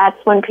think that's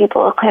when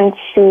people can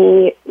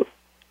see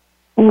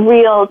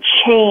real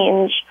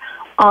change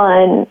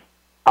on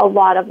a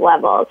lot of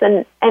levels.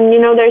 And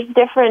there's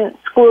different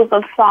schools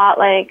of thought,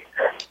 like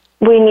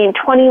we need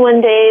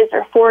 21 days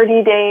or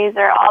 40 days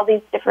or all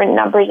these different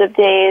numbers of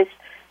days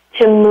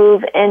to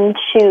move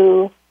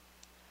into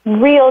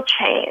real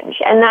change.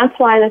 And that's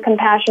why the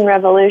Compassion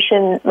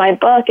Revolution, my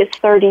book, is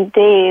 30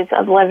 days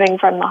of living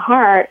from the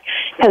heart,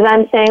 because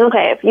I'm saying,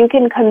 okay, if you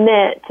can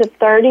commit to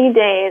 30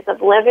 days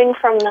of living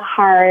from the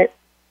heart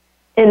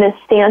in a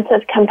stance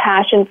of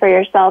compassion for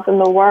yourself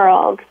and the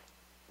world,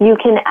 you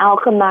can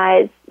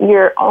alchemize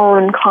your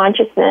own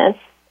consciousness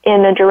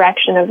in the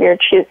direction of your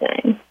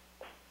choosing.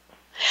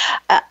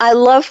 I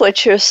love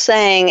what you're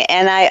saying,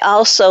 and I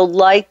also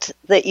liked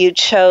that you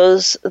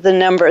chose the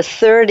number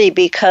 30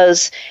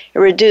 because it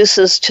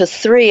reduces to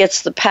 3.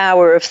 It's the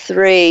power of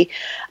 3,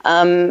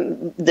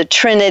 the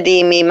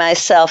Trinity, me,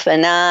 myself,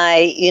 and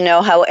I,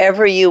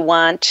 however you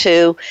want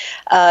to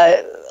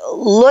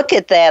look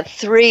at that.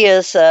 3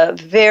 is a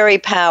very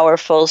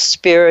powerful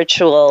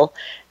spiritual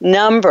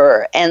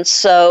number, and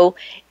so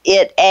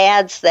it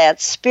adds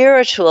that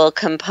spiritual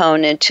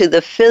component to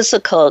the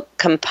physical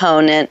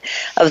component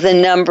of the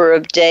number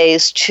of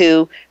days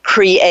to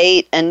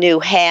create a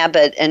new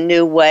habit, a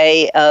new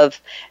way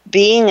of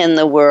being in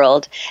the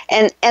world.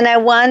 And I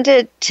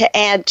wanted to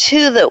add,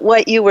 too, that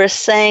what you were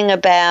saying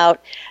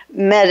about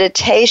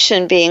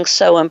meditation being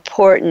so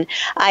important,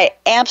 I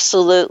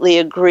absolutely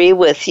agree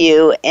with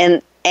you.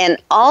 And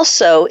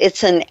also,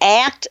 it's an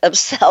act of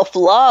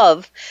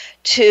self-love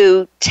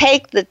to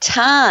take the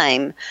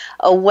time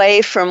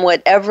away from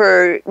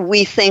whatever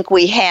we think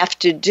we have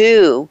to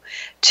do,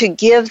 to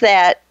give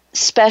that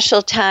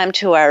special time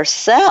to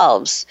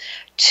ourselves,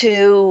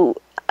 and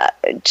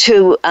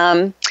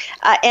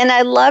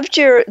I loved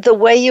the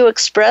way you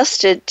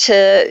expressed it,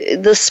 to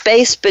the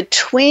space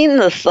between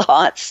the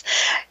thoughts.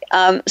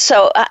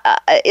 So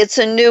it's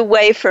a new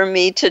way for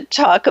me to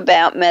talk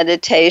about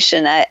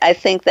meditation. I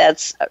think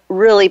that's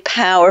really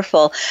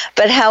powerful.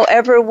 But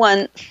however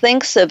one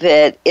thinks of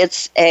it,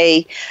 it's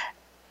a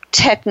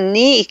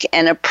technique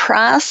and a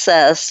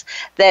process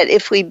that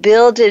if we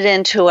build it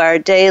into our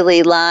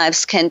daily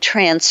lives can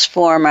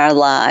transform our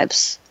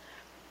lives.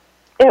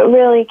 It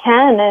really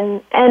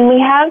can. And we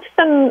have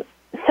some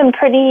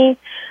pretty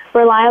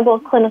reliable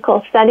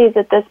clinical studies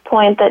at this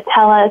point that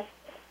tell us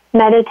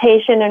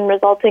meditation and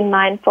resulting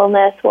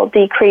mindfulness will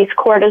decrease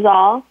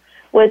cortisol,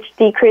 which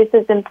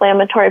decreases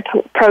inflammatory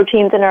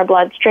proteins in our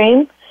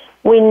bloodstream.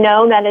 We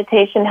know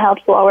meditation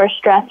helps lower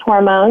stress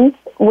hormones.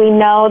 We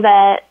know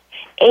that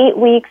 8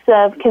 weeks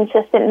of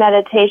consistent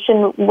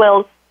meditation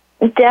will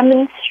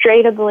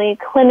demonstratively,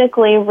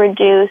 clinically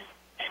reduce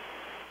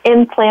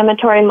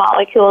inflammatory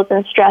molecules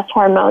and stress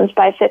hormones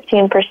by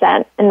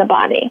 15% in the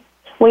body.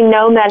 We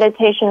know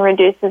meditation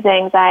reduces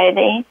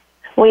anxiety.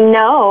 We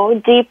know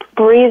deep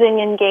breathing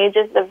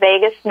engages the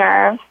vagus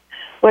nerve.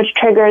 which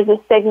triggers a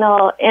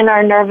signal in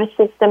our nervous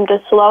system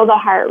to slow the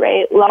heart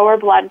rate, lower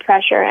blood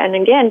pressure, and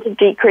again, to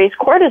decrease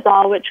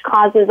cortisol, which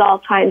causes all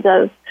kinds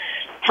of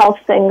health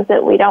things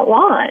that we don't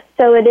want.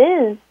 So it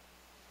is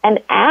an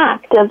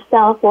act of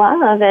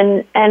self-love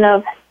and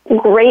of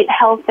great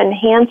health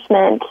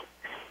enhancement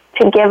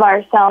to give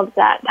ourselves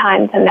that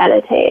time to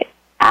meditate.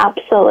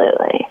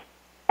 Absolutely.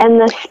 And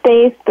the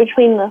space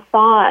between the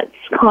thoughts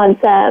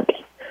concept,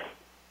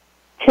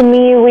 to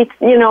me,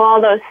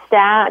 all those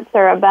stats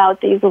are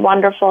about these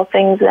wonderful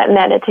things that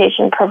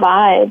meditation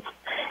provides.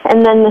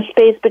 And then the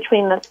space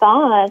between the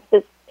thoughts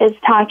is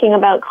talking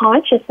about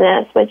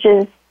consciousness, which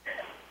is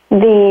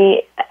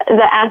the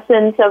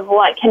essence of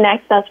what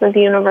connects us with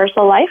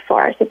universal life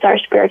force. It's our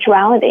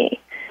spirituality.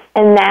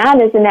 And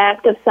that is an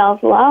act of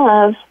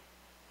self-love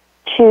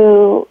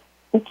to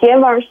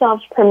give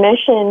ourselves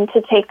permission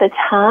to take the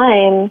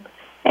time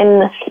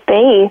and the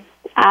space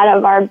out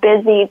of our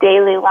busy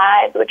daily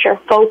lives, which are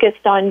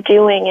focused on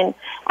doing and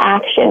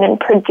action and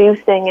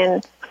producing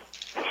and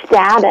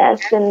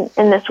status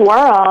in this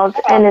world,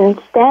 and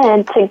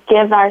instead to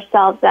give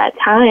ourselves that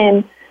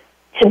time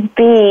to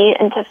be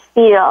and to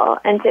feel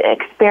and to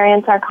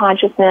experience our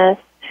consciousness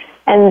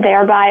and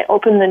thereby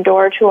open the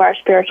door to our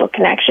spiritual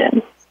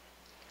connection.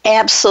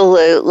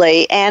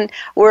 Absolutely. And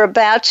we're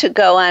about to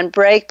go on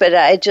break, but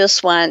I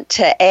just want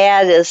to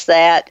add is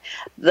that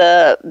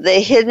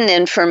the hidden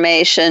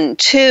information,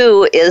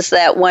 too, is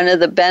that one of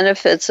the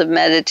benefits of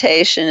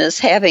meditation is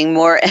having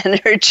more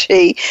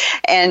energy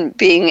and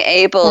being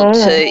able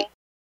to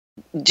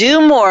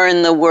do more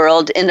in the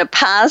world in a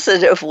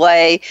positive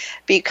way,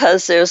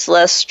 because there's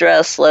less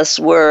stress, less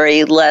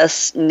worry,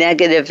 less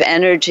negative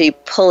energy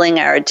pulling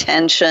our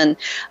attention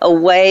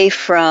away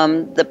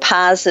from the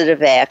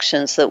positive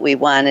actions that we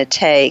want to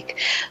take.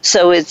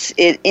 So it's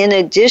in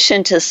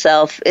addition to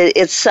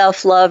it's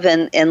self-love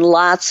in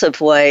lots of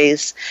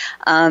ways,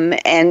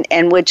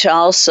 and which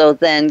also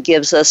then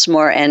gives us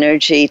more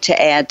energy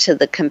to add to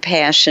the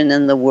compassion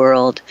in the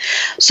world.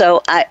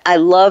 So I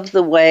love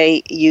the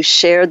way you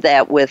shared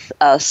that with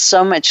us.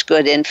 So much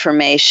good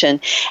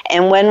information.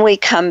 And when we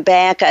come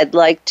back, I'd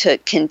like to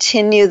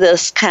continue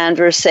this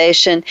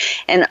conversation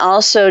and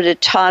also to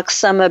talk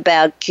some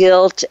about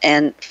guilt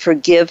and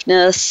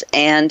forgiveness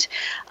and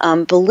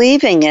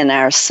believing in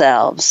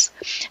ourselves.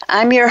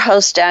 I'm your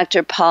host,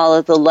 Dr.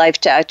 Paula, the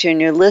Life Doctor,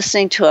 and you're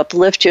listening to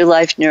Uplift Your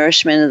Life,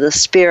 Nourishment of the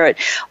Spirit.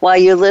 While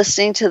you're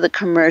listening to the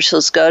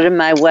commercials, go to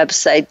my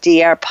website,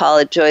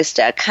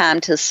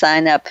 drpaulajoyce.com, to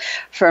sign up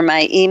for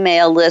my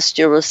email list.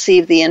 You'll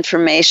receive the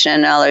information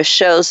on all our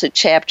shows, a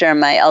chapter on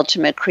my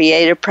ultimate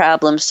creative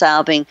problem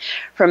solving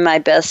from my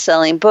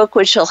best-selling book,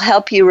 which will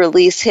help you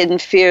release hidden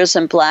fears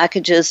and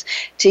blockages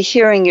to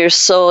hearing your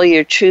soul,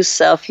 your true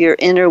self, your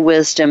inner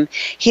wisdom,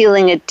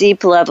 healing at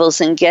deep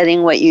levels, and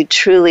getting what you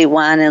truly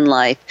want in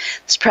life.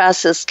 This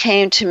process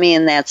came to me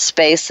in that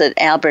space that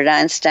Albert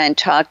Einstein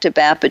talked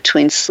about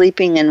between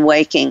sleeping and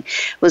waking.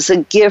 It was a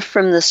gift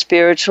from the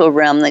spiritual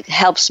realm that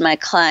helps my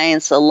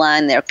clients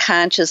align their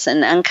conscious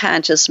and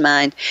unconscious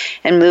mind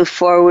and move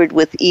forward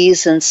with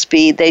ease and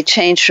speed. They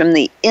change from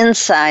the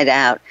inside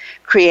out,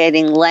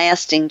 creating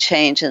lasting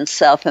change and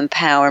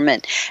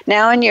self-empowerment.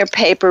 Now in your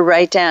paper,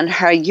 write down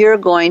how you're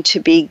going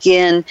to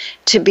begin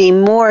to be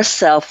more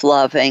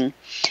self-loving.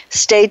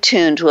 Stay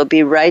tuned. We'll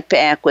be right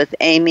back with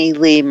Amy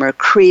Leigh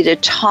Mercree to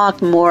talk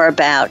more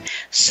about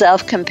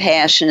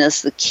self-compassion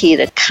as the key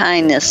to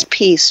kindness,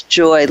 peace,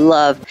 joy,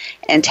 love,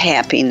 and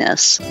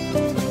happiness.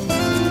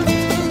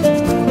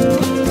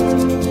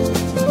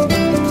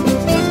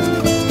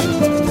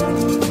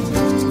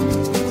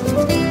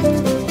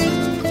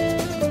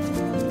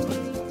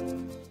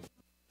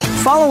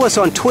 Follow us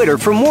on Twitter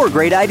for more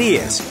great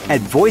ideas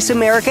at Voice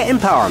America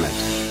Empowerment.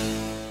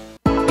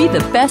 Be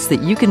the best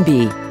that you can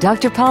be.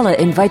 Dr. Paula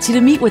invites you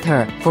to meet with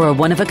her for a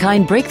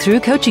one-of-a-kind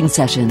breakthrough coaching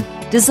session.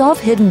 Dissolve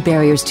hidden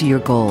barriers to your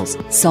goals,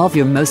 solve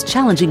your most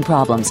challenging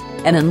problems,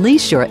 and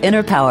unleash your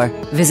inner power.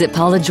 Visit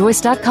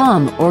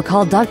paulajoyce.com or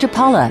call Dr.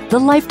 Paula, the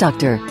Life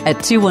Doctor, at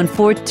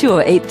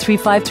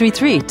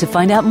 214-208-3533 to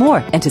find out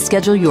more and to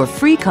schedule your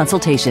free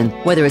consultation.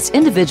 Whether it's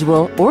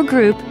individual or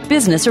group,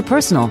 business or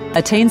personal,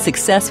 attain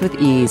success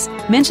with ease.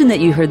 Mention that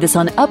you heard this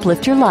on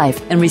Uplift Your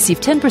Life and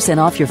receive 10%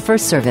 off your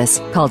first service.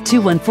 Call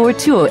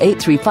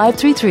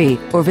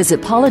 214-208-3533 or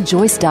visit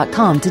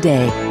paulajoyce.com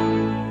today.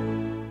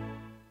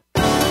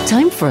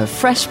 Time for a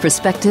fresh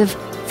perspective.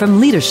 From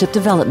leadership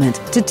development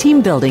to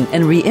team building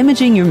and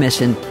re-imaging your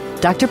mission,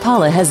 Dr.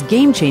 Paula has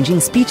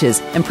game-changing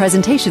speeches and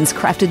presentations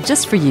crafted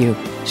just for you.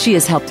 She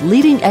has helped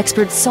leading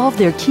experts solve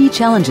their key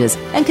challenges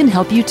and can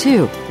help you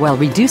too, while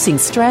reducing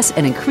stress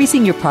and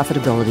increasing your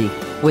profitability.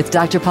 With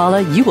Dr.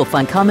 Paula, you will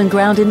find common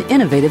ground and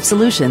innovative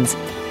solutions.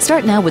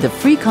 Start now with a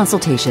free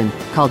consultation.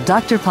 Call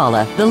Dr.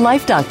 Paula, the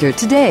Life Doctor,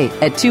 today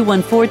at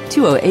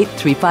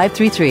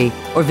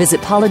 214-208-3533 or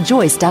visit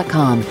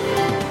paulajoyce.com.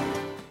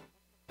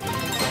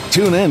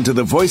 Tune in to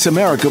the Voice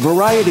America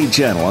Variety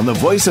channel on the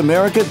Voice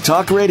America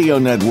Talk Radio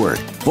Network.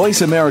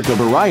 Voice America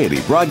Variety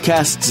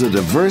broadcasts a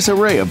diverse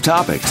array of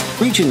topics,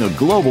 reaching a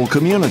global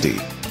community.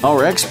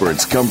 Our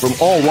experts come from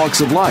all walks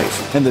of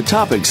life, and the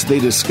topics they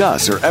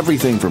discuss are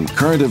everything from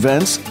current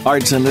events,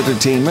 arts and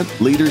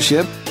entertainment,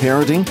 leadership,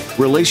 parenting,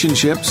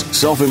 relationships,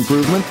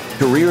 self-improvement,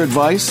 career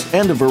advice,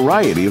 and a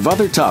variety of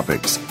other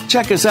topics.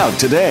 Check us out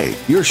today.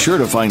 You're sure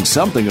to find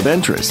something of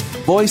interest.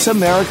 Voice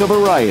America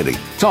Variety.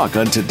 Talk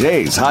on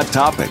today's hot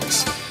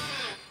topics.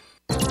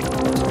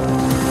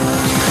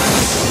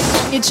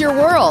 It's your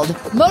world.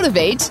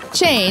 Motivate,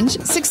 change,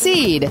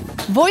 succeed.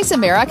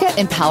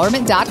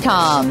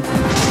 VoiceAmericaEmpowerment.com.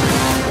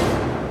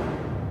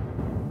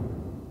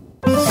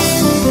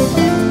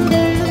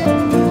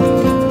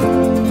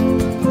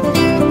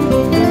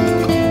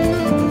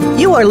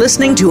 You are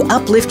listening to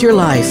Uplift Your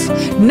Life,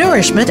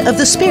 Nourishment of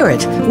the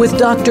Spirit with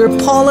Dr.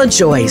 Paula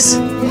Joyce.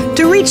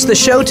 To reach the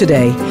show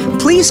today,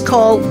 please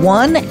call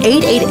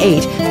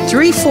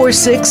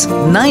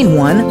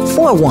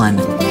 1-888-346-9141.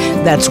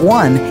 That's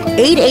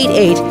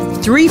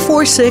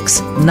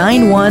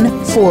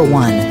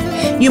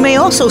 1-888-346-9141. You may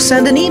also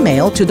send an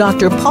email to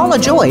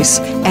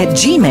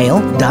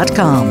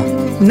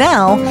drpaulajoyce@gmail.com.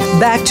 Now,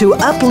 back to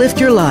Uplift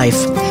Your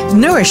Life,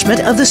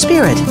 Nourishment of the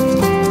Spirit.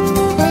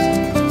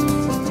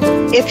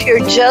 If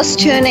you're just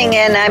tuning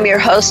in, I'm your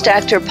host,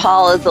 Dr.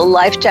 Paula, the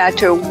Life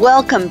Doctor.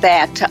 Welcome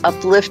back to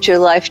Uplift Your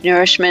Life,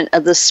 Nourishment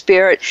of the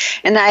Spirit.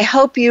 And I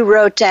hope you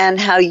wrote down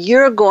how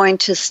you're going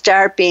to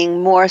start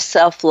being more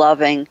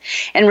self-loving.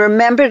 And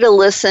remember to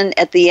listen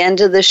at the end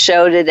of the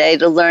show today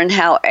to learn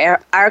how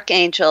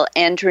Archangel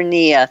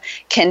Andronia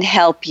can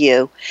help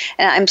you.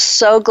 And I'm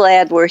so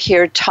glad we're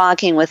here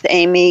talking with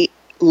Amy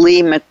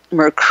Leigh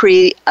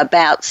Mercree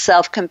about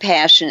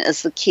self-compassion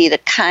as the key to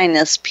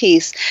kindness,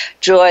 peace,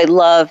 joy,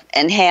 love,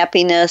 and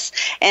happiness.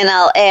 And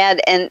I'll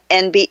add, and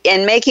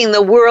making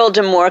the world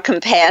a more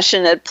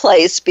compassionate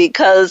place,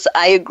 because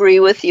I agree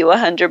with you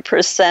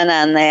 100%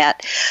 on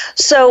that.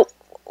 So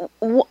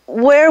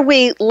where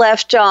we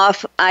left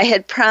off, I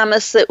had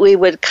promised that we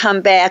would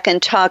come back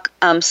and talk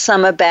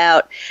some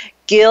about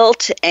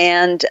guilt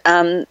and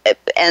a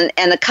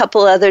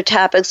couple other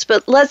topics,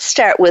 but let's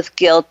start with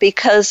guilt,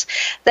 because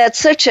that's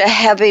such a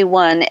heavy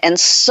one and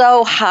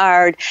so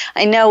hard.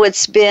 I know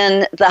it's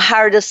been the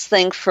hardest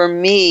thing for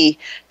me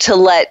to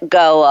let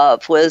go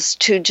of, was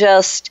to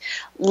just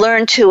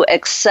learn to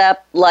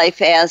accept life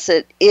as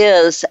it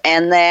is,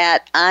 and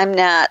that I'm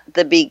not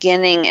the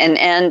beginning and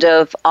end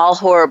of all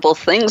horrible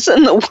things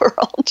in the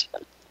world.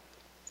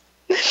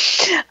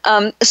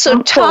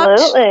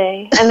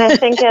 Absolutely. And I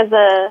think as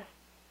a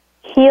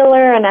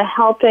healer and a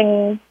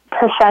helping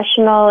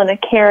professional and a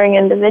caring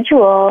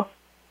individual,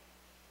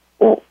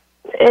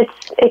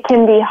 it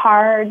can be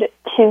hard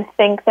to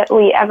think that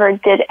we ever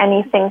did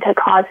anything to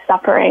cause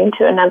suffering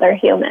to another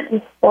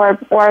human or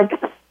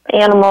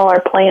animal or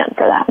plant,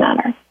 for that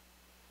matter.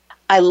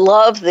 I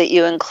love that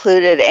you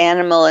included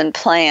animal and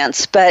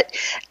plants,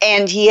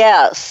 and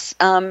yes,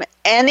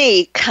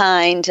 any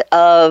kind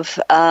of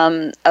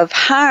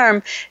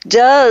harm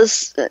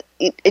does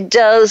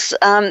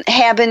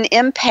have an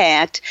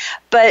impact,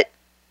 but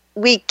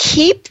we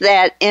keep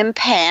that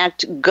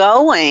impact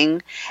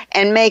going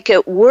and make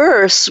it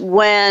worse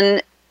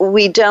when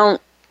we don't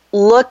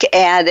look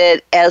at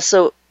it as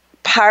a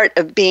part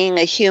of being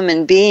a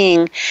human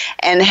being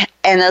and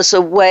as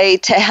a way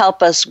to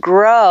help us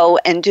grow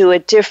and do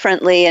it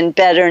differently and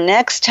better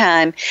next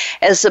time,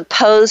 as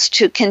opposed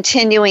to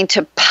continuing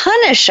to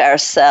punish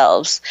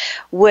ourselves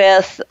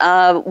with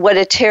what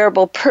a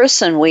terrible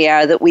person we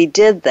are that we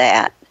did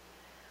that.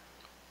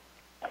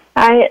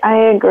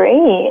 I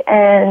agree,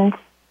 and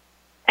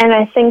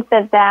I think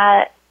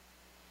that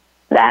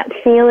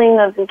feeling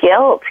of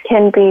guilt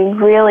can be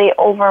really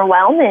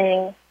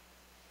overwhelming.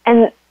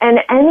 And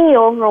any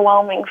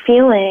overwhelming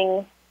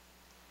feeling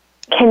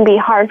can be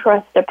hard for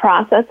us to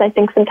process. I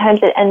think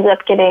sometimes it ends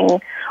up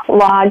getting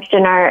lodged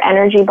in our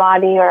energy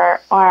body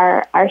or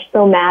our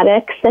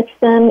somatic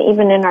system,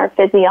 even in our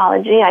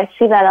physiology. I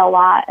see that a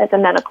lot as a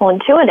medical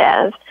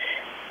intuitive.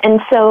 And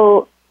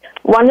so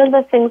one of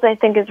the things I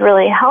think is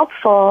really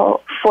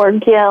helpful for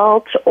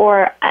guilt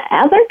or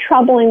other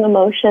troubling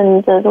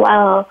emotions as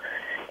well,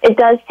 it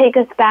does take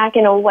us back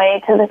in a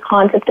way to the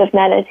concept of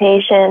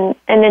meditation,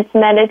 and it's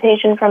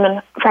meditation from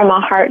a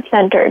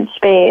heart-centered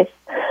space,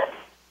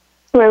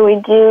 where we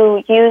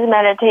do use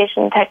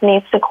meditation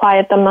techniques to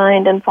quiet the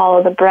mind and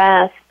follow the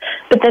breath,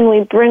 but then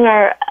we bring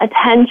our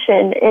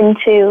attention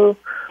into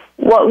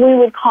what we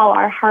would call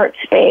our heart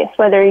space,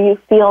 whether you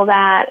feel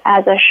that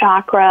as a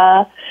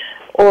chakra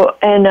or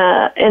in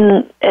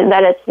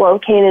that it's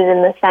located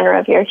in the center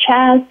of your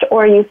chest,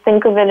 or you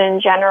think of it in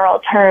general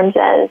terms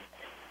as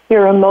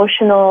your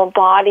emotional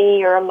body,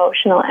 your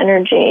emotional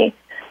energy.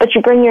 But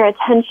you bring your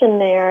attention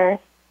there,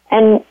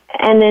 and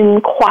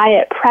in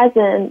quiet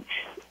presence,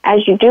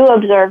 as you do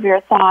observe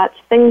your thoughts,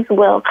 things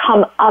will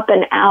come up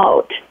and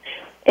out.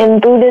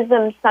 In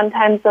Buddhism,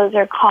 sometimes those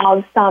are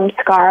called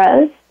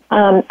samskaras,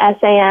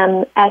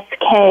 S-A-M-S-K-A-R-A-S.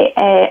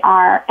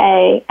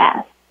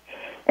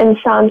 And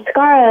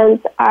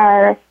samskaras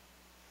are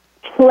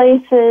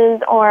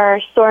places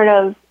or sort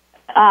of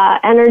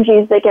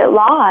energies that get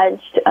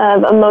lodged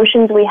of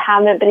emotions we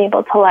haven't been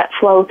able to let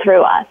flow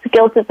through us.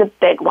 Guilt is a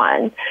big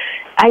one.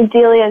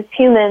 Ideally, as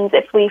humans,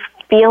 if we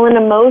feel an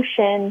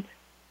emotion,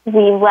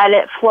 we let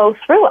it flow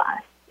through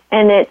us.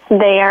 And it's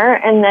there,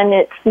 and then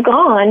it's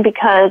gone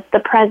because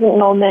the present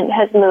moment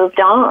has moved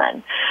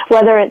on.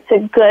 Whether it's a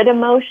good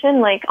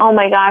emotion, like, oh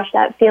my gosh,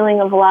 that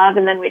feeling of love,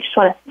 and then we just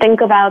want to think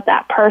about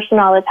that person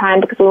all the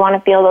time because we want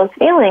to feel those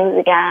feelings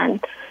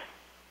again.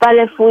 But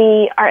if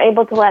we are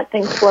able to let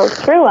things flow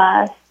through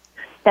us,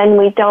 then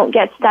we don't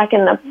get stuck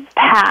in the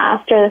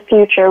past or the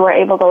future. We're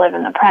able to live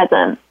in the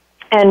present.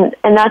 And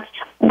that's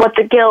what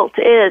the guilt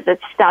is.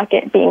 It's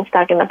being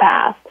stuck in the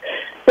past.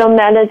 So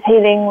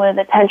meditating with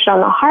attention on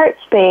the heart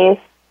space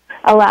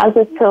allows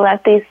us to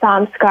let these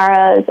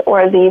samskaras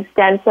or these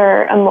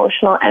denser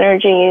emotional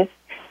energies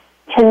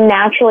to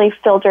naturally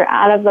filter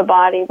out of the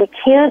body. We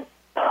can't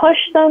push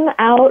them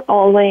out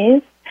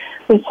always.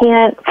 We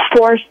can't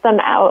force them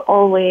out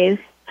always,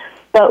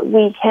 but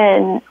we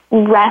can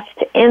rest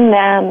in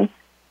them,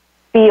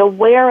 be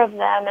aware of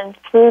them, and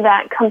through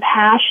that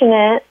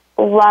compassionate,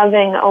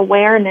 loving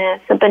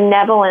awareness, the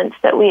benevolence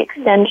that we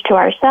extend to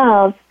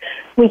ourselves,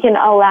 we can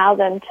allow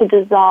them to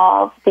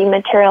dissolve,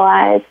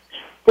 dematerialize,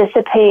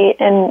 dissipate,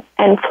 and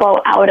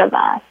flow out of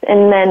us,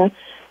 and then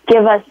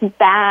give us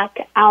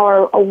back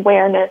our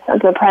awareness of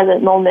the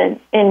present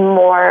moment in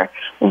more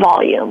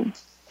volume.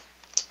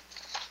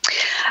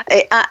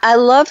 I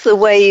love the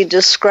way you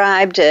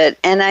described it,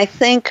 and I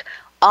think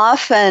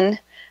often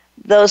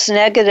those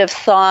negative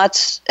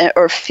thoughts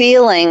or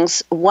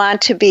feelings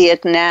want to be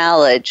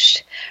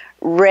acknowledged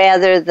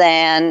rather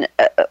than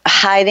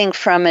hiding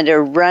from it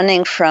or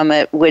running from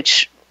it,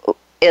 which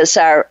is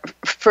our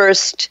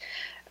first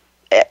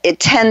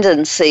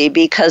tendency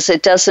because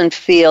it doesn't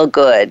feel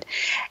good.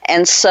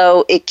 And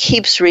so it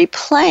keeps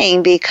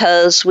replaying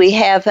because we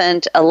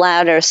haven't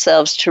allowed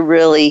ourselves to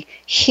really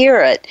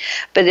hear it.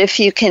 But if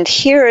you can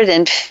hear it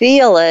and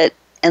feel it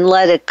and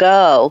let it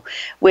go,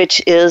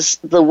 which is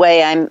the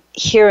way I'm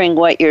hearing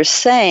what you're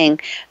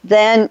saying,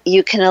 then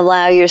you can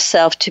allow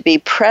yourself to be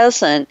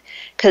present.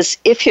 Because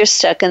if you're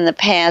stuck in the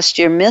past,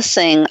 you're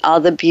missing all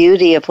the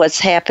beauty of what's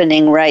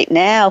happening right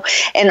now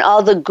and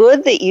all the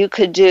good that you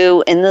could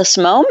do in this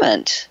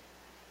moment.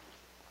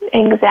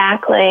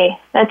 Exactly.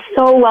 That's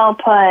so well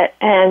put.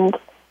 And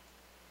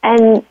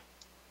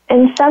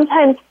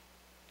sometimes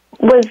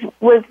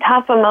with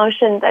tough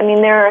emotions, I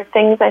mean, there are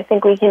things I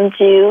think we can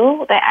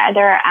do. There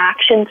are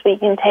actions we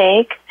can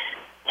take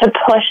to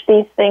push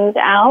these things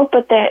out,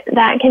 but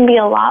that can be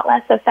a lot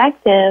less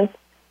effective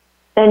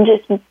than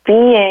just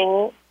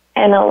being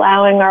and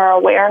allowing our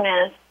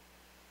awareness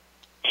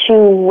to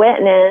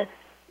witness,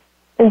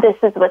 this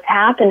is what's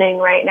happening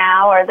right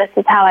now, or this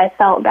is how I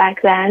felt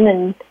back then,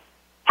 and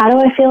how do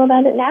I feel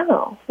about it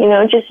now? You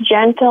know, just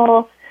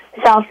gentle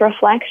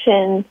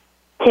self-reflection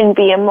can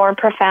be a more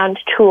profound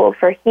tool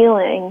for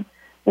healing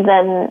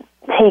than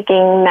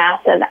taking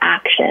massive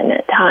action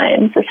at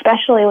times,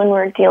 especially when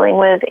we're dealing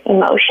with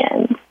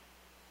emotions.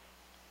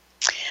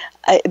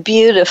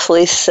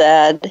 Beautifully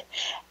said.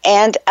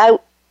 And I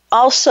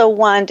also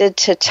wanted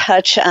to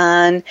touch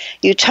on,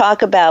 you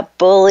talk about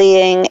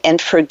bullying and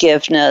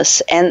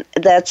forgiveness, and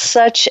that's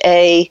such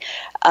a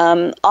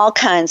all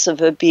kinds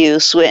of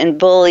abuse, and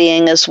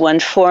bullying is one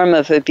form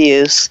of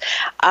abuse,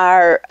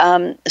 are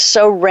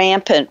so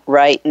rampant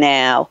right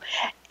now.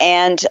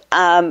 And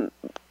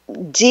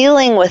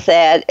dealing with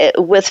that,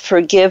 with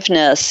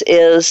forgiveness,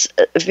 is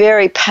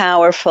very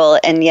powerful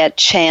and yet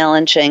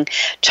challenging.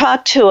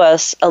 Talk to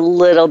us a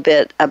little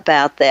bit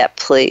about that,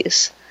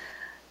 please.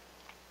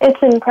 It's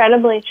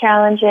incredibly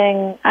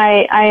challenging.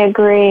 I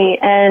agree.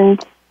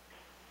 And,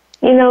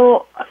 you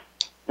know,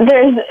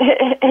 there's,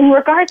 in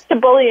regards to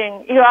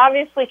bullying, you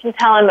obviously can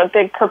tell I'm a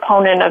big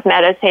proponent of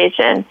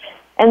meditation.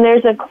 And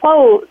there's a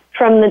quote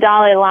from the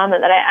Dalai Lama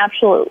that I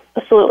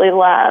absolutely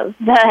love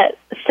that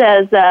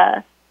says,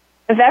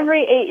 if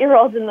every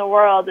 8-year-old in the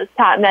world is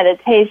taught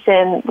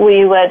meditation,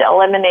 we would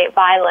eliminate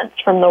violence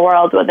from the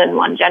world within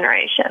one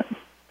generation.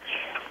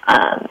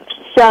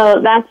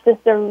 So that's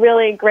just a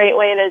really great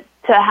way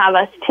to have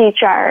us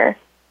teach our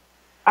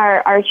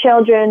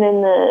children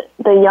and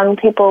the young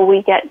people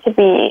we get to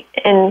be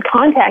in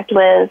contact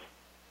with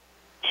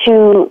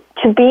to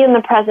be in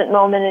the present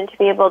moment and to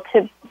be able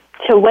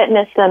to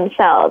witness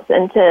themselves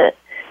and to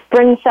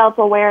bring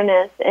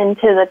self-awareness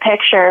into the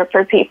picture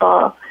for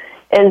people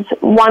is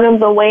one of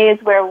the ways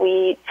where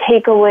we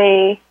take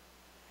away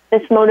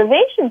this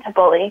motivation to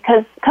bully.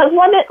 Because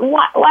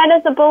why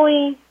does a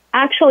bully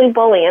actually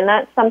bully? And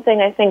that's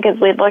something I think as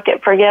we look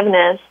at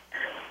forgiveness,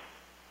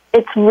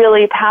 it's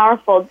really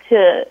powerful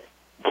to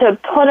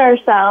put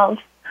ourselves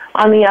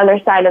on the other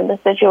side of the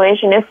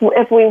situation.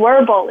 If we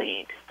were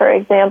bullied, for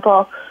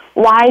example,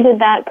 why did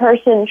that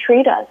person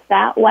treat us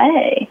that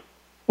way?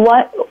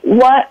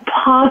 What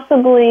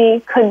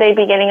possibly could they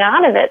be getting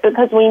out of it?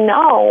 Because we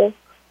know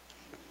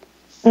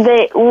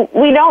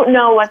we don't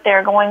know what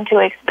they're going to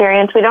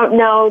experience. We don't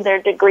know their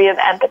degree of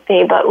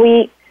empathy, but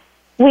we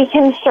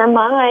can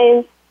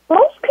surmise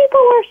most people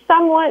are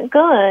somewhat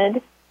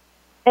good,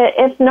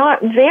 it's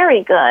not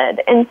very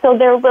good. And so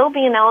there will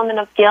be an element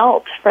of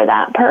guilt for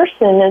that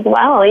person as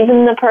well,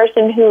 even the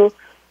person who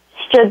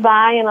stood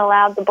by and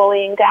allowed the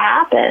bullying to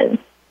happen.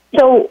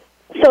 So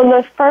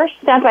the first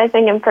step, I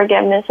think, in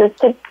forgiveness is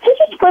to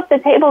just flip the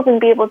tables and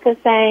be able to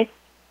say,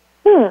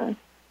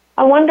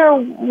 I wonder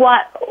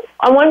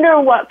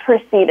what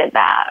preceded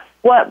that.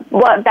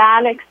 What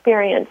bad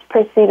experience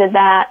preceded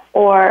that,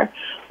 or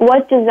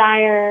what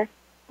desire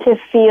to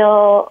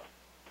feel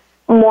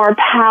more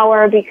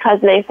power because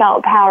they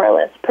felt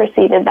powerless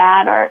preceded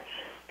that, or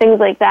things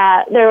like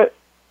that.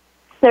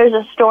 There's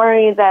a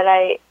story that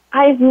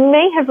I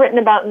may have written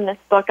about in this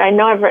book. I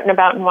know I've written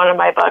about in one of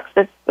my books.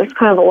 It's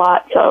kind of a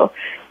lot, so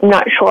I'm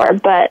not sure.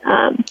 But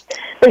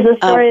there's a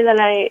story that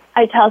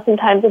I tell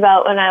sometimes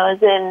about when I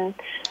was in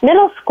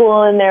middle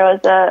school, and there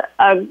was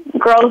a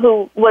girl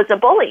who was a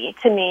bully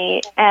to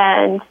me.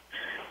 And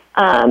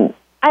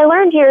I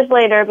learned years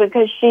later,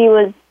 because she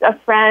was a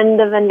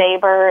friend of a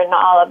neighbor and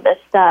all of this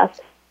stuff,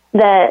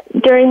 that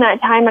during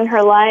that time in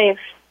her life,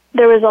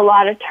 there was a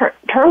lot of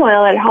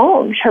turmoil at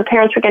home. Her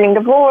parents were getting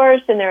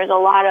divorced, and there were a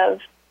lot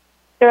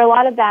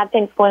of bad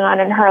things going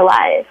on in her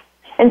life.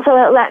 And so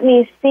it let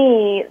me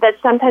see that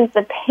sometimes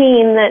the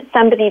pain that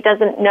somebody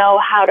doesn't know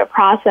how to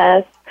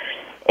process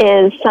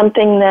is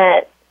something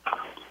that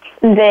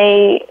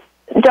they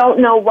don't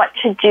know what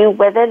to do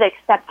with it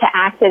except to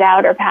act it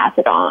out or pass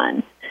it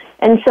on.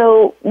 And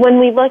so when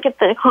we look at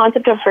the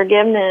concept of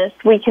forgiveness,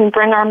 we can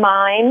bring our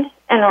mind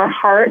and our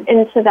heart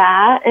into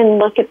that and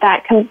look at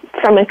that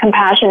from a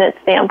compassionate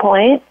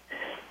standpoint.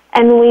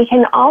 And we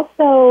can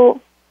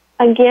also,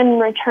 again,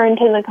 return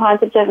to the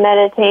concept of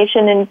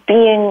meditation and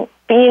being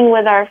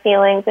with our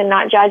feelings and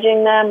not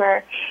judging them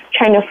or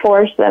trying to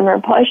force them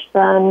or push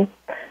them.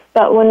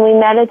 But when we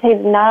meditate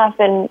enough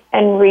and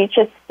reach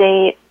a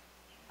state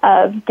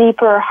of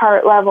deeper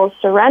heart level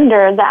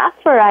surrender, that's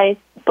where I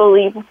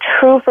believe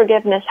true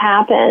forgiveness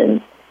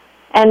happens.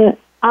 And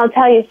I'll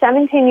tell you,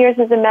 17 years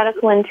as a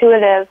medical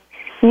intuitive,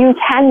 you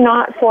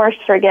cannot force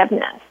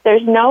forgiveness.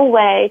 There's no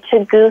way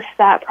to goose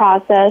that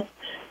process.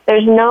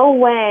 There's no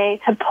way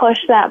to push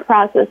that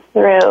process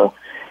through,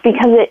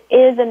 because it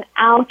is an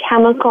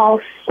alchemical,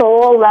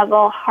 soul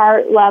level,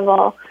 heart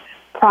level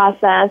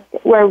process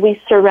where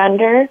we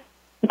surrender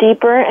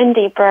deeper and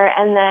deeper,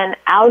 and then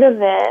out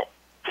of it,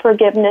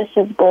 forgiveness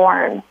is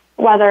born,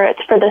 whether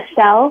it's for the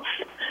self,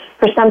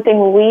 for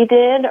something we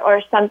did,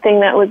 or something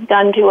that was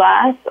done to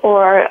us,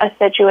 or a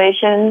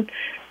situation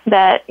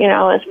that,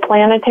 is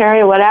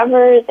planetary,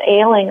 whatever is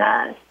ailing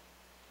us.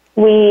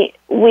 We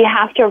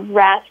have to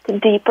rest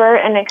deeper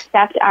and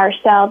accept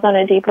ourselves on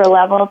a deeper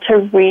level to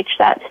reach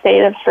that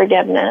state of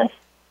forgiveness.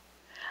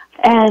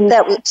 And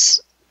that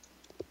was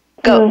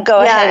go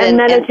ahead. And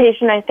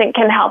meditation, I think,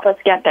 can help us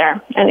get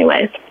there.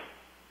 Anyways.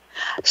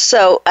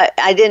 So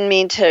I didn't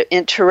mean to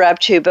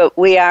interrupt you, but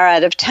we are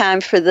out of time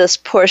for this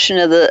portion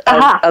of the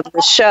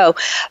show.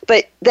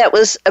 But that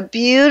was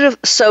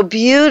so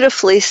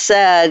beautifully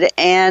said,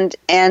 and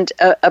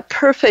a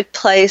perfect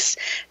place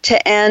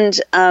to end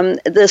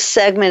this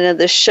segment of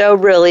the show,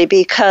 really,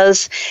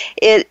 because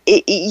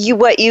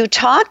what you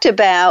talked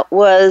about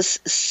was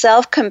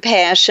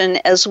self-compassion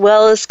as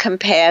well as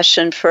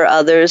compassion for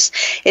others.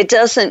 It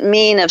doesn't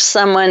mean if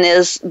someone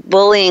is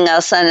bullying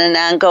us on an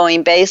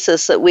ongoing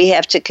basis that we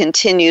have to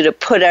continue to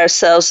put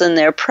ourselves in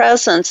their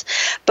presence,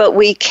 but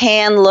we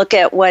can look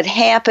at what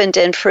happened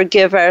and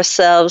forgive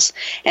ourselves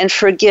and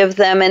forgive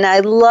them. And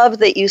I love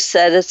that you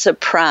said it's a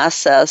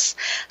process,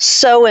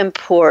 so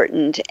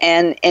important,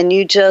 and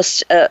you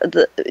just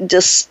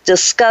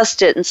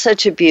discussed it in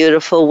such a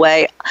beautiful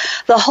way.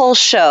 The whole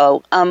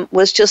show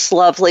was just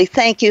lovely.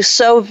 Thank you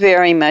so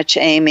very much,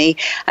 Amy.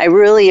 I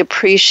really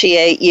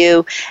appreciate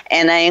you,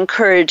 and I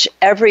encourage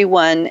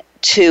everyone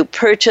to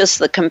purchase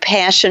the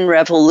Compassion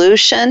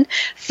Revolution,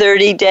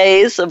 30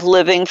 Days of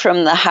Living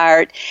from the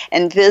Heart,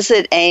 and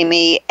visit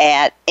Amy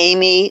at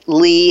Amy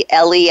Leigh,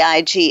 Leigh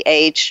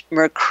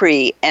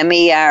Mercree,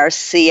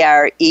 MERCREE.com.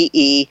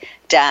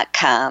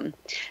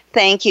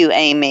 Thank you,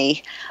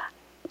 Amy.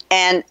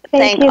 And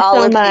thank all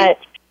so of much.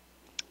 you.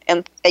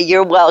 And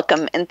you're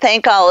welcome. And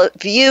thank all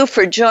of you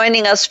for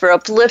joining us for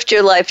Uplift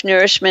Your Life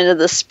Nourishment of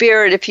the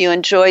Spirit. If you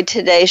enjoyed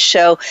today's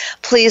show,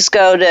 please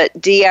go to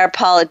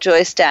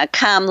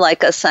drpaulajoyce.com,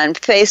 like us on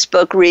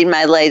Facebook, read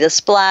my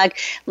latest blog,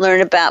 learn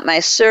about my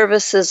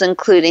services,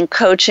 including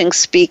coaching,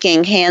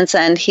 speaking,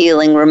 hands-on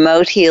healing,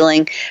 remote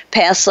healing,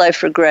 past life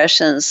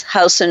regressions,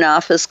 house and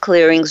office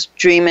clearings,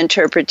 dream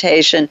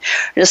interpretation,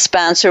 or to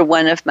sponsor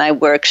one of my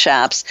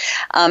workshops.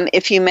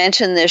 If you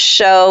mention this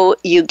show,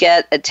 you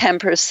get a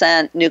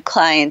 10% new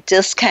client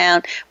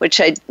discount, which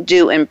I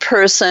do in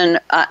person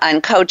on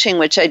coaching,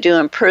 which I do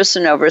in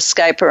person over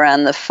Skype or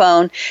on the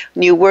phone.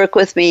 When you work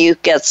with me, you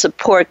get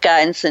support,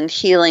 guidance, and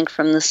healing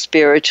from the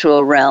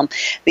spiritual realm.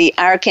 The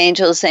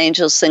archangels,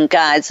 angels, and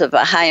guides of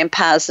a high and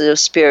positive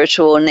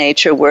spiritual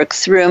nature work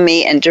through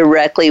me and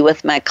directly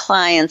with my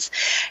clients,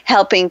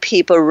 helping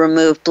people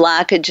remove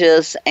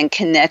blockages and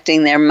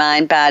connecting their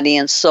mind, body,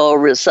 and soul,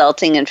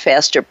 resulting in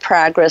faster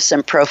progress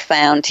and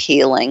profound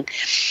healing.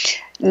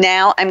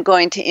 Now I'm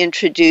going to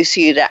introduce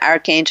you to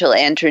Archangel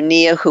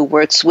Andronia, who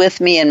works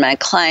with me and my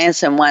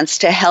clients and wants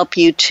to help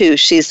you too.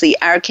 She's the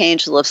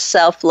Archangel of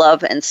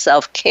self-love and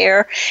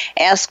self-care.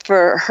 Ask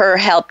for her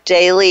help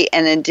daily,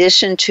 in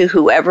addition to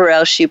whoever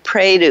else you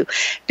pray to.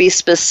 Be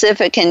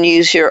specific and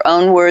use your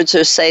own words,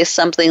 or say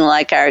something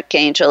like,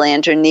 Archangel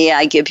Andronia,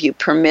 I give you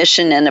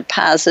permission in a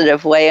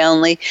positive way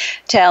only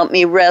to help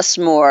me rest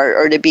more,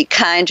 or to be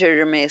kinder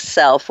to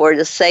myself, or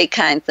to say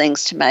kind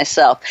things to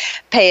myself.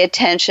 Pay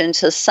attention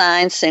to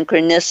signs,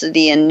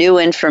 synchronicity, and new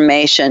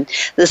information.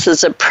 This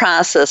is a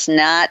process,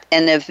 not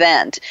an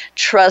event.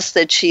 Trust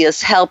that she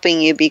is helping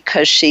you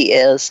because she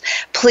is.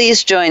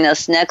 Please join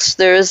us next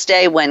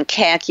Thursday when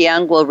Kat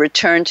Young will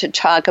return to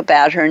talk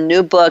about her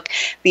new book,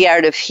 The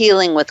Art of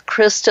Healing with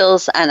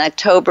Crystals, on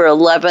October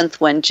 11th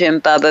when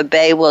Jim Bubba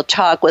Bay will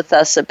talk with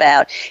us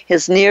about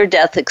his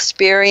near-death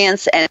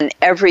experience and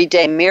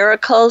everyday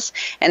miracles,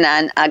 and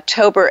on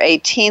October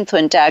 18th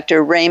when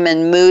Dr.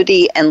 Raymond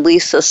Moody and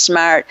Lisa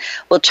Smart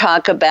will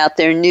talk about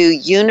their new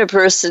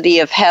University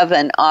of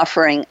Heaven,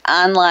 offering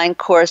online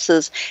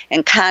courses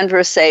and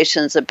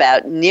conversations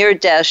about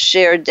near-death,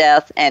 shared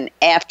death, and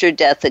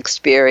after-death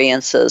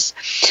experiences.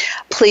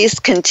 Please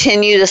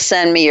continue to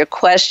send me your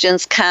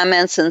questions,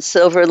 comments, and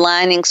silver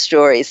lining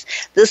stories.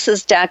 This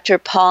is Dr.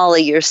 Paula,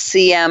 your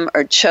CM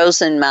or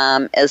chosen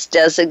mom, as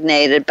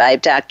designated by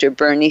Dr.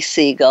 Bernie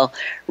Siegel.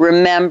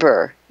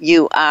 Remember,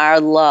 you are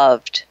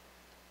loved.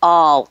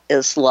 All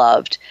is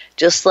loved.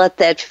 Just let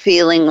that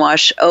feeling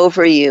wash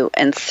over you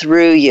and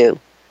through you.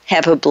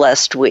 Have a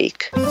blessed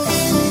week.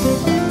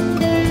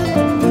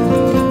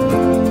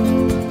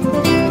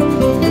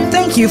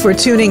 Thank you for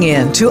tuning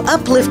in to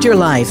Uplift Your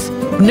Life,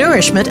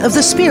 Nourishment of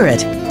the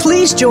Spirit.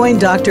 Please join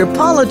Dr.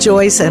 Paula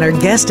Joyce and her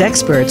guest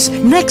experts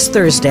next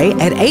Thursday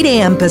at 8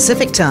 a.m.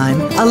 Pacific Time,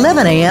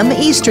 11 a.m.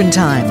 Eastern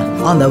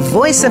Time on the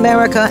Voice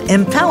America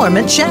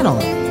Empowerment Channel.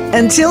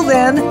 Until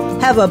then,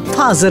 have a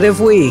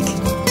positive week.